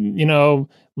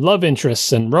 love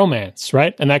interests and romance,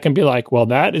 right? And that can be like, well,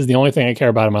 that is the only thing I care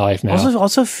about in my life now.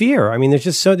 Also fear. I mean,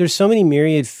 there's so many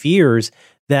myriad fears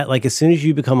that, like, as soon as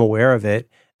you become aware of it,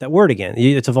 that word again,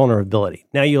 it's a vulnerability.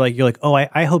 Now you're like, oh,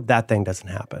 I hope that thing doesn't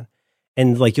happen.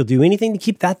 And like, you'll do anything to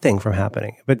keep that thing from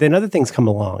happening. But then other things come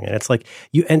along, and it's like,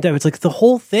 you end up, it's like the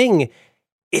whole thing,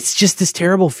 it's just this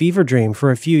terrible fever dream for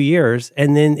a few years.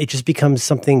 And then it just becomes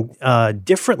something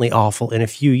differently awful in a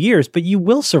few years, but you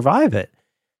will survive it.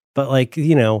 But like, and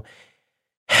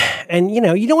you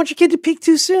don't want your kid to peak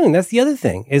too soon. That's the other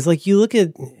thing, is like, you look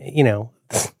at,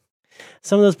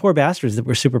 some of those poor bastards that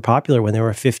were super popular when they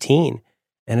were 15.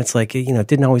 And it's like, it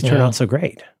didn't always turn out so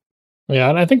great. Yeah,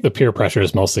 and I think the peer pressure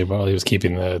is mostly while he was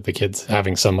keeping the kids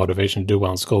having some motivation to do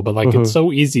well in school. But like, it's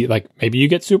so easy. Like, maybe you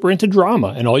get super into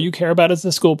drama and all you care about is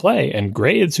the school play and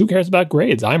grades. Who cares about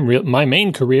grades? My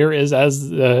main career is as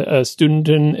a student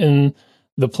in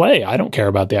the play. I don't care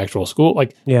about the actual school,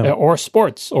 or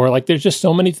sports, or like, there's just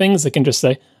so many things that can just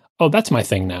say, oh, that's my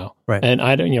thing now. Right. And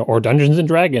I don't, or Dungeons and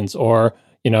Dragons, or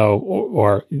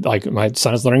like my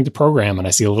son is learning to program, and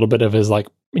I see a little bit of his, like,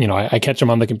 I catch him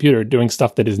on the computer doing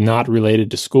stuff that is not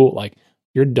related to school. Like,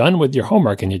 you're done with your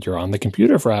homework and yet you're on the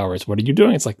computer for hours. What are you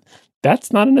doing? It's like,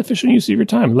 that's not an efficient use of your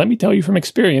time. Let me tell you from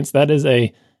experience, that is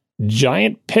a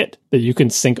giant pit that you can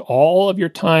sink all of your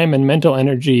time and mental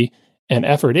energy and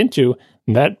effort into.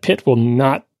 And that pit will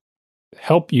not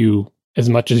help you as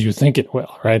much as you think it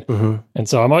will, right? Mm-hmm. And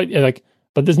so I'm like,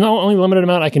 but there's not only limited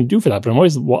amount I can do for that, but I'm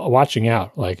always watching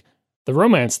out. Like, the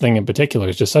romance thing in particular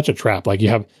is just such a trap. Like, you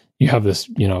have this,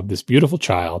 this beautiful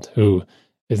child who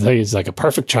is like a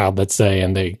perfect child, let's say,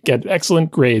 and they get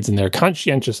excellent grades, and they're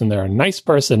conscientious, and they're a nice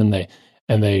person, and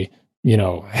they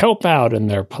help out, and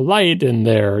they're polite, and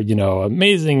they're,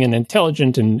 amazing and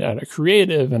intelligent and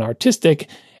creative and artistic.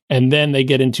 And then they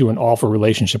get into an awful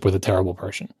relationship with a terrible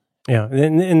person. Yeah.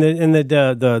 And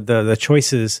the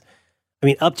choices, I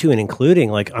mean, up to and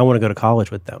including, like, I want to go to college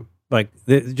with them. Like,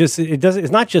 it's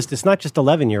not just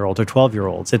 11-year-olds or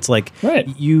 12-year-olds. It's like, right.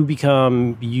 You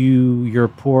become, your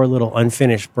poor little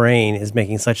unfinished brain is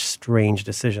making such strange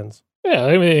decisions. Yeah,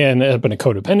 I mean, and up in a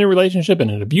codependent relationship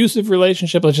and an abusive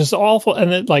relationship, it's just awful.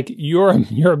 And then, like, your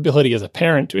ability as a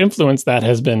parent to influence that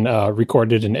has been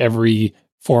recorded in every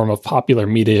form of popular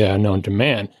media known to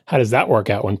man. How does that work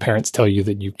out when parents tell you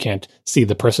that you can't see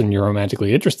the person you're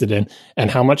romantically interested in? And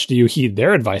how much do you heed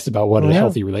their advice about what a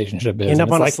healthy relationship is? End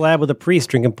up on a slab with a priest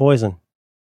drinking poison.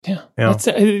 Yeah.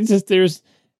 It's just,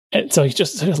 so he's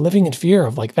just sort of living in fear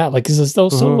of like that. Like, there's so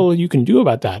little you can do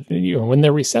about that. When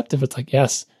they're receptive, it's like,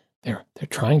 yes, they're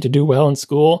trying to do well in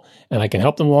school, and I can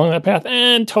help them along that path,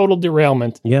 and total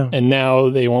derailment. Yeah. And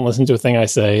now they won't listen to a thing I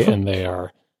say, and they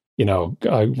are,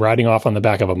 riding off on the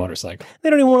back of a motorcycle. They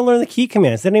don't even want to learn the key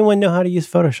commands. They don't even know how to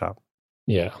use Photoshop.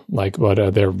 Yeah, like,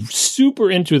 but they're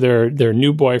super into their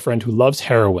new boyfriend who loves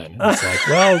heroin. And it's like,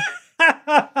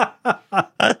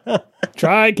 well,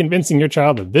 try convincing your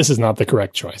child that this is not the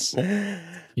correct choice. Once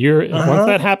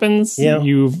that happens,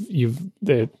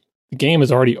 the game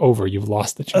is already over. You've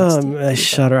lost the chance. I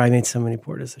shudder. I made so many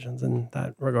poor decisions in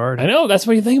that regard. I know. That's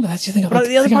what you think about. That's what you think about.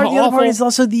 The other part is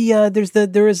also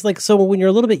there is like, so when you're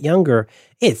a little bit younger,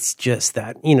 it's just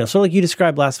that, so like you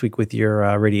described last week with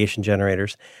your radiation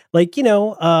generators, like, you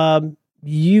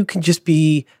can just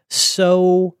be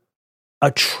so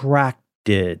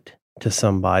attracted to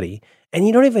somebody, and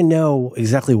you don't even know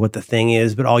exactly what the thing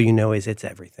is, but all you know is it's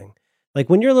everything. Like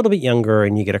when you're a little bit younger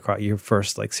and you get across your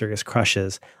first like serious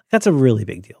crushes, that's a really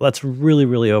big deal. That's really,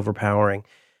 really overpowering.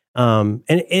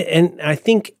 And I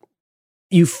think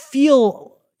you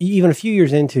feel, even a few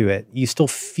years into it, you still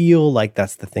feel like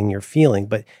that's the thing you're feeling,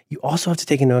 but you also have to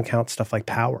take into account stuff like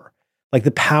power. Like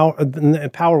the power,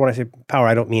 when I say power,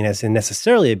 I don't mean as in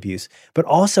necessarily abuse, but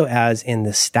also as in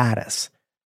the status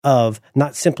of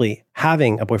not simply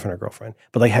having a boyfriend or girlfriend,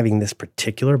 but like having this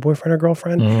particular boyfriend or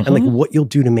girlfriend, and like what you'll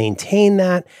do to maintain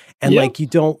that. And like, you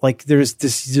don't like, there's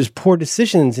poor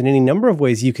decisions in any number of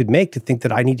ways you could make to think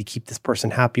that I need to keep this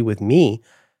person happy with me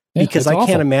because I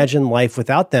can't imagine life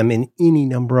without them in any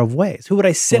number of ways. Who would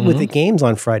I sit with at games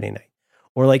on Friday night?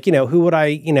 Or like, who would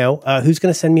I, who's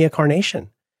going to send me a carnation?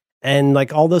 And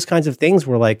like all those kinds of things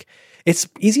were like, it's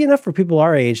easy enough for people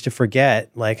our age to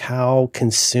forget like how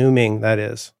consuming that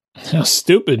is. How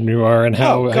stupid you are, and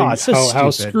how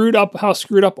screwed up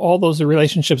all those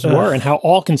relationships were, and how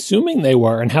all consuming they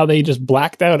were, and how they just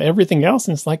blacked out everything else.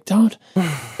 And it's like, don't.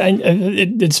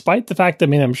 And despite the fact that, I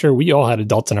mean, I'm sure we all had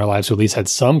adults in our lives who at least had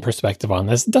some perspective on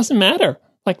this. It doesn't matter.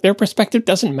 Like their perspective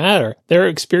doesn't matter. Their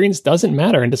experience doesn't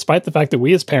matter. And despite the fact that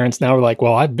we as parents now are like,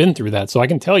 well, I've been through that, so I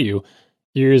can tell you.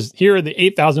 Here are the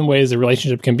 8,000 ways a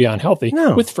relationship can be unhealthy.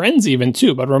 No. With friends even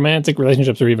too, but romantic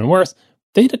relationships are even worse.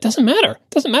 It doesn't matter. It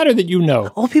doesn't matter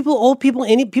that Old people,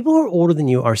 people who are older than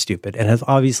you are stupid and have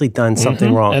obviously done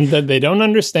something wrong. And that they don't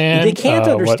understand. They can't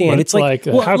understand. What it's like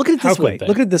well, look at it this way.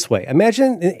 Look at it this way.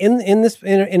 Imagine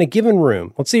in a given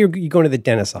room, let's say you go into the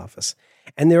dentist's office,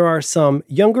 and there are some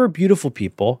younger, beautiful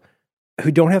people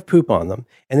who don't have poop on them.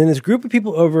 And then there's a group of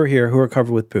people over here who are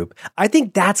covered with poop. I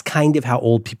think that's kind of how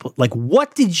old people, like,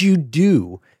 what did you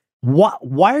do?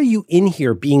 Why are you in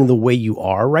here being the way you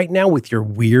are right now with your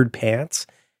weird pants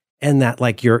and that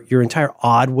like your entire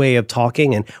odd way of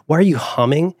talking? And why are you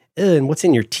humming? And what's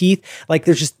in your teeth? Like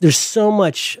there's so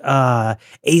much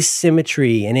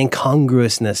asymmetry and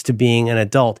incongruousness to being an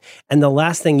adult. And the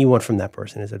last thing you want from that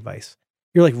person is advice.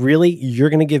 You're like, really?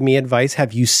 You're going to give me advice?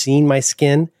 Have you seen my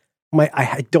skin?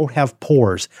 I don't have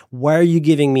pores. Why are you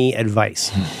giving me advice?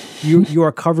 You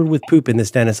are covered with poop in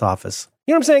this dentist's office.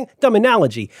 You know what I'm saying? Dumb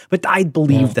analogy. But I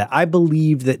believe that. I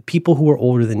believe that people who are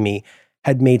older than me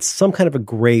had made some kind of a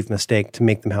grave mistake to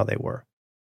make them how they were.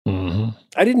 Mm-hmm.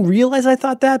 I didn't realize I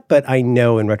thought that, but I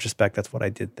know in retrospect that's what I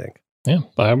did think. Yeah,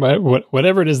 but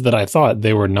whatever it is that I thought,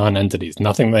 they were non-entities.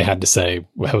 Nothing they had to say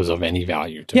was of any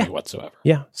value to me whatsoever.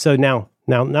 Yeah. So now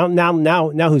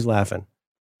who's laughing?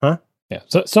 Huh? Yeah,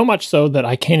 so much so that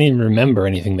I can't even remember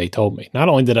anything they told me. Not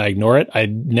only did I ignore it, I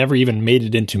never even made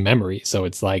it into memory. So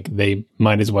it's like they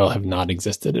might as well have not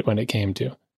existed when it came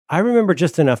to. I remember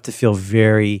just enough to feel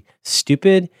very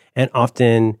stupid and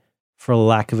often, for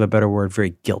lack of a better word,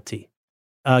 very guilty.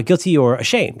 Guilty or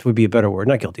ashamed would be a better word,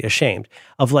 not guilty, ashamed.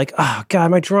 Of like, oh God,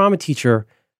 my drama teacher,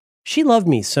 she loved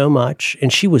me so much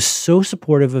and she was so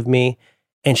supportive of me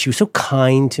and she was so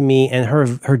kind to me, and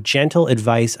her gentle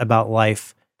advice about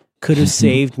life could have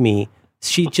saved me.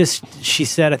 She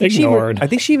said, I think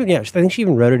she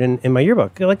even wrote it in my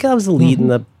yearbook. Like I was the lead in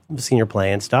the senior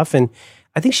play and stuff. And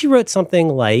I think she wrote something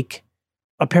like,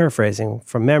 I'm paraphrasing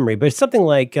from memory, but it's something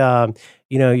like,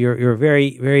 you're a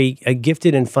very, very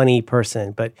gifted and funny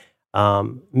person, but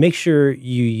make sure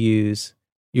you use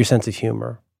your sense of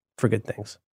humor for good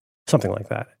things. Something like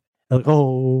that. Like,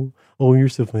 oh, you're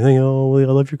so funny. Oh, I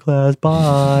love your class.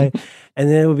 Bye. And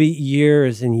then it would be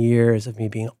years and years of me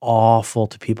being awful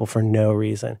to people for no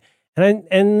reason. And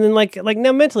then like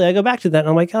now mentally I go back to that and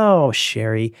I'm like, oh,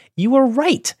 Sherry, you were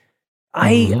right.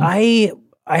 I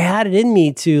had it in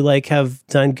me to like have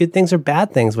done good things or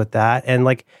bad things with that. And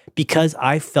like, because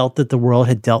I felt that the world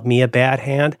had dealt me a bad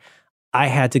hand, I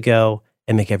had to go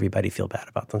and make everybody feel bad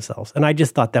about themselves. And I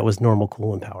just thought that was normal,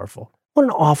 cool, and powerful. What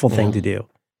an awful thing to do.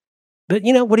 But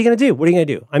what are you going to do? What are you going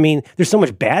to do? I mean, there's so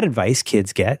much bad advice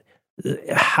kids get.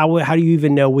 How do you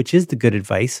even know which is the good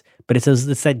advice? But it's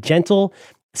that gentle,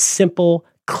 simple,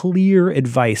 clear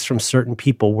advice from certain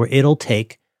people where it'll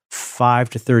take 5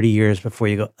 to 30 years before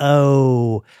you go,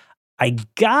 oh, I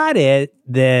got it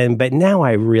then, but now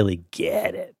I really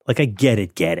get it. Like I get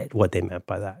it, what they meant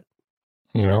by that.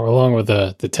 Along with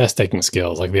the test-taking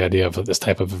skills, like the idea of this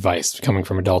type of advice coming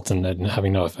from adults and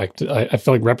having no effect. I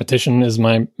feel like repetition is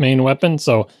my main weapon.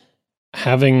 So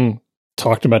having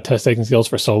talked about test-taking skills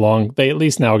for so long, they at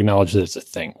least now acknowledge that it's a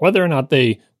thing. Whether or not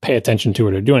they pay attention to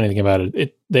it or do anything about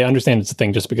it, they understand it's a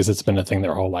thing just because it's been a thing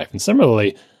their whole life. And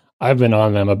similarly, I've been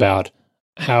on them about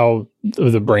how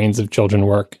the brains of children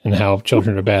work and how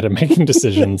children are bad at making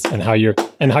decisions and how your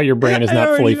brain is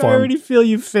not fully formed. I already feel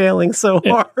you failing so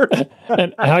hard.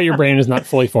 And how your brain is not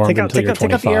fully formed until you're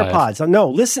 25. Take out the AirPods. No,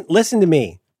 listen to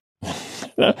me.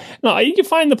 No, you can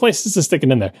find the places to stick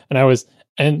it in there.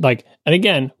 And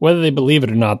again, whether they believe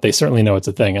it or not, they certainly know it's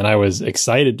a thing. And I was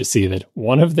excited to see that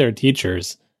one of their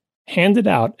teachers handed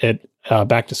out at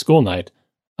back to school night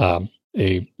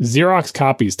a Xerox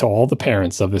copies to all the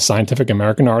parents of the Scientific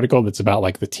American article that's about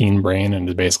like the teen brain,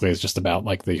 and basically it's just about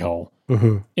like the whole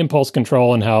impulse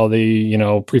control and how the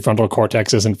prefrontal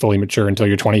cortex isn't fully mature until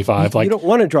you're 25. You don't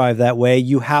want to drive that way;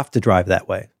 you have to drive that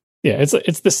way. Yeah,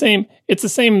 it's the same. It's the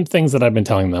same things that I've been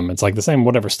telling them. It's like the same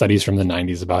whatever studies from the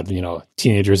 90s about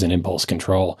teenagers and impulse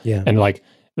control. Yeah, and like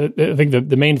I think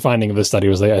the main finding of the study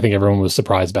was I think everyone was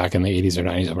surprised back in the 80s or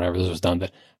 90s or whenever this was done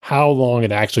that how long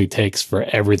it actually takes for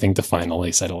everything to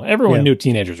finally settle. Everyone knew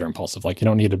teenagers are impulsive. Like you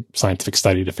don't need a scientific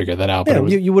study to figure that out. Yeah,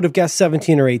 but you would have guessed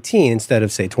 17 or 18 instead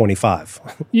of say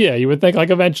 25. Yeah, you would think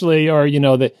like eventually, or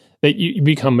that you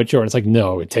become mature. And it's like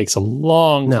no, it takes a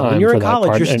long time. When you're in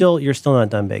college, you're still not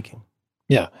done baking.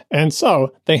 Yeah, and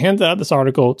so they handed out this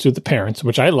article to the parents,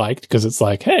 which I liked because it's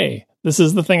like, hey, this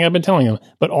is the thing I've been telling them.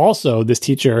 But also, this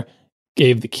teacher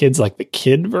gave the kids like the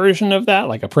kid version of that,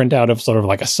 like a printout of sort of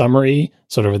like a summary,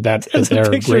 sort of at their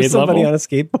grade of somebody level on a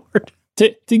skateboard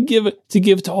to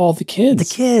give to all the kids.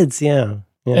 The kids, yeah.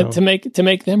 And to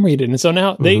make them read it. And so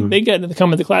now they get to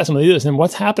come into class and they do this. And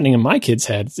what's happening in my kids'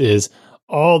 heads is,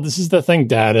 oh, this is the thing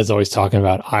Dad is always talking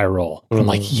about, eye roll. I'm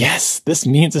like, yes, this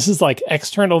is like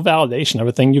external validation of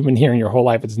a thing you've been hearing your whole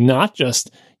life. It's not just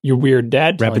your weird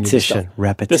dad telling repetition.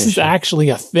 This is actually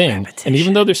a thing. And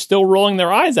even though they're still rolling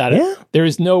their eyes at it, there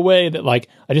is no way that like,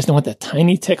 I just don't want that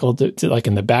tiny tickle to like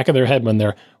in the back of their head when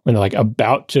they're like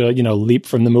about to, leap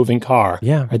from the moving car.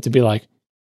 Yeah. Right, to be like,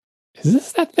 is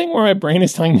this that thing where my brain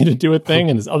is telling me to do a thing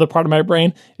and this other part of my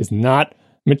brain is not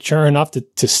mature enough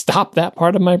to stop that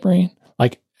part of my brain?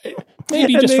 Like,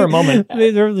 maybe just for a moment.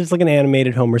 There's like an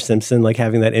animated Homer Simpson, like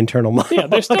having that internal monologue. Yeah,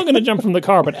 they're still going to jump from the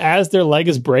car, but as their leg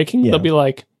is breaking, they'll be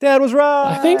like, Dad was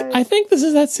right. I think this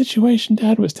is that situation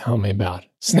Dad was telling me about.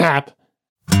 Snap.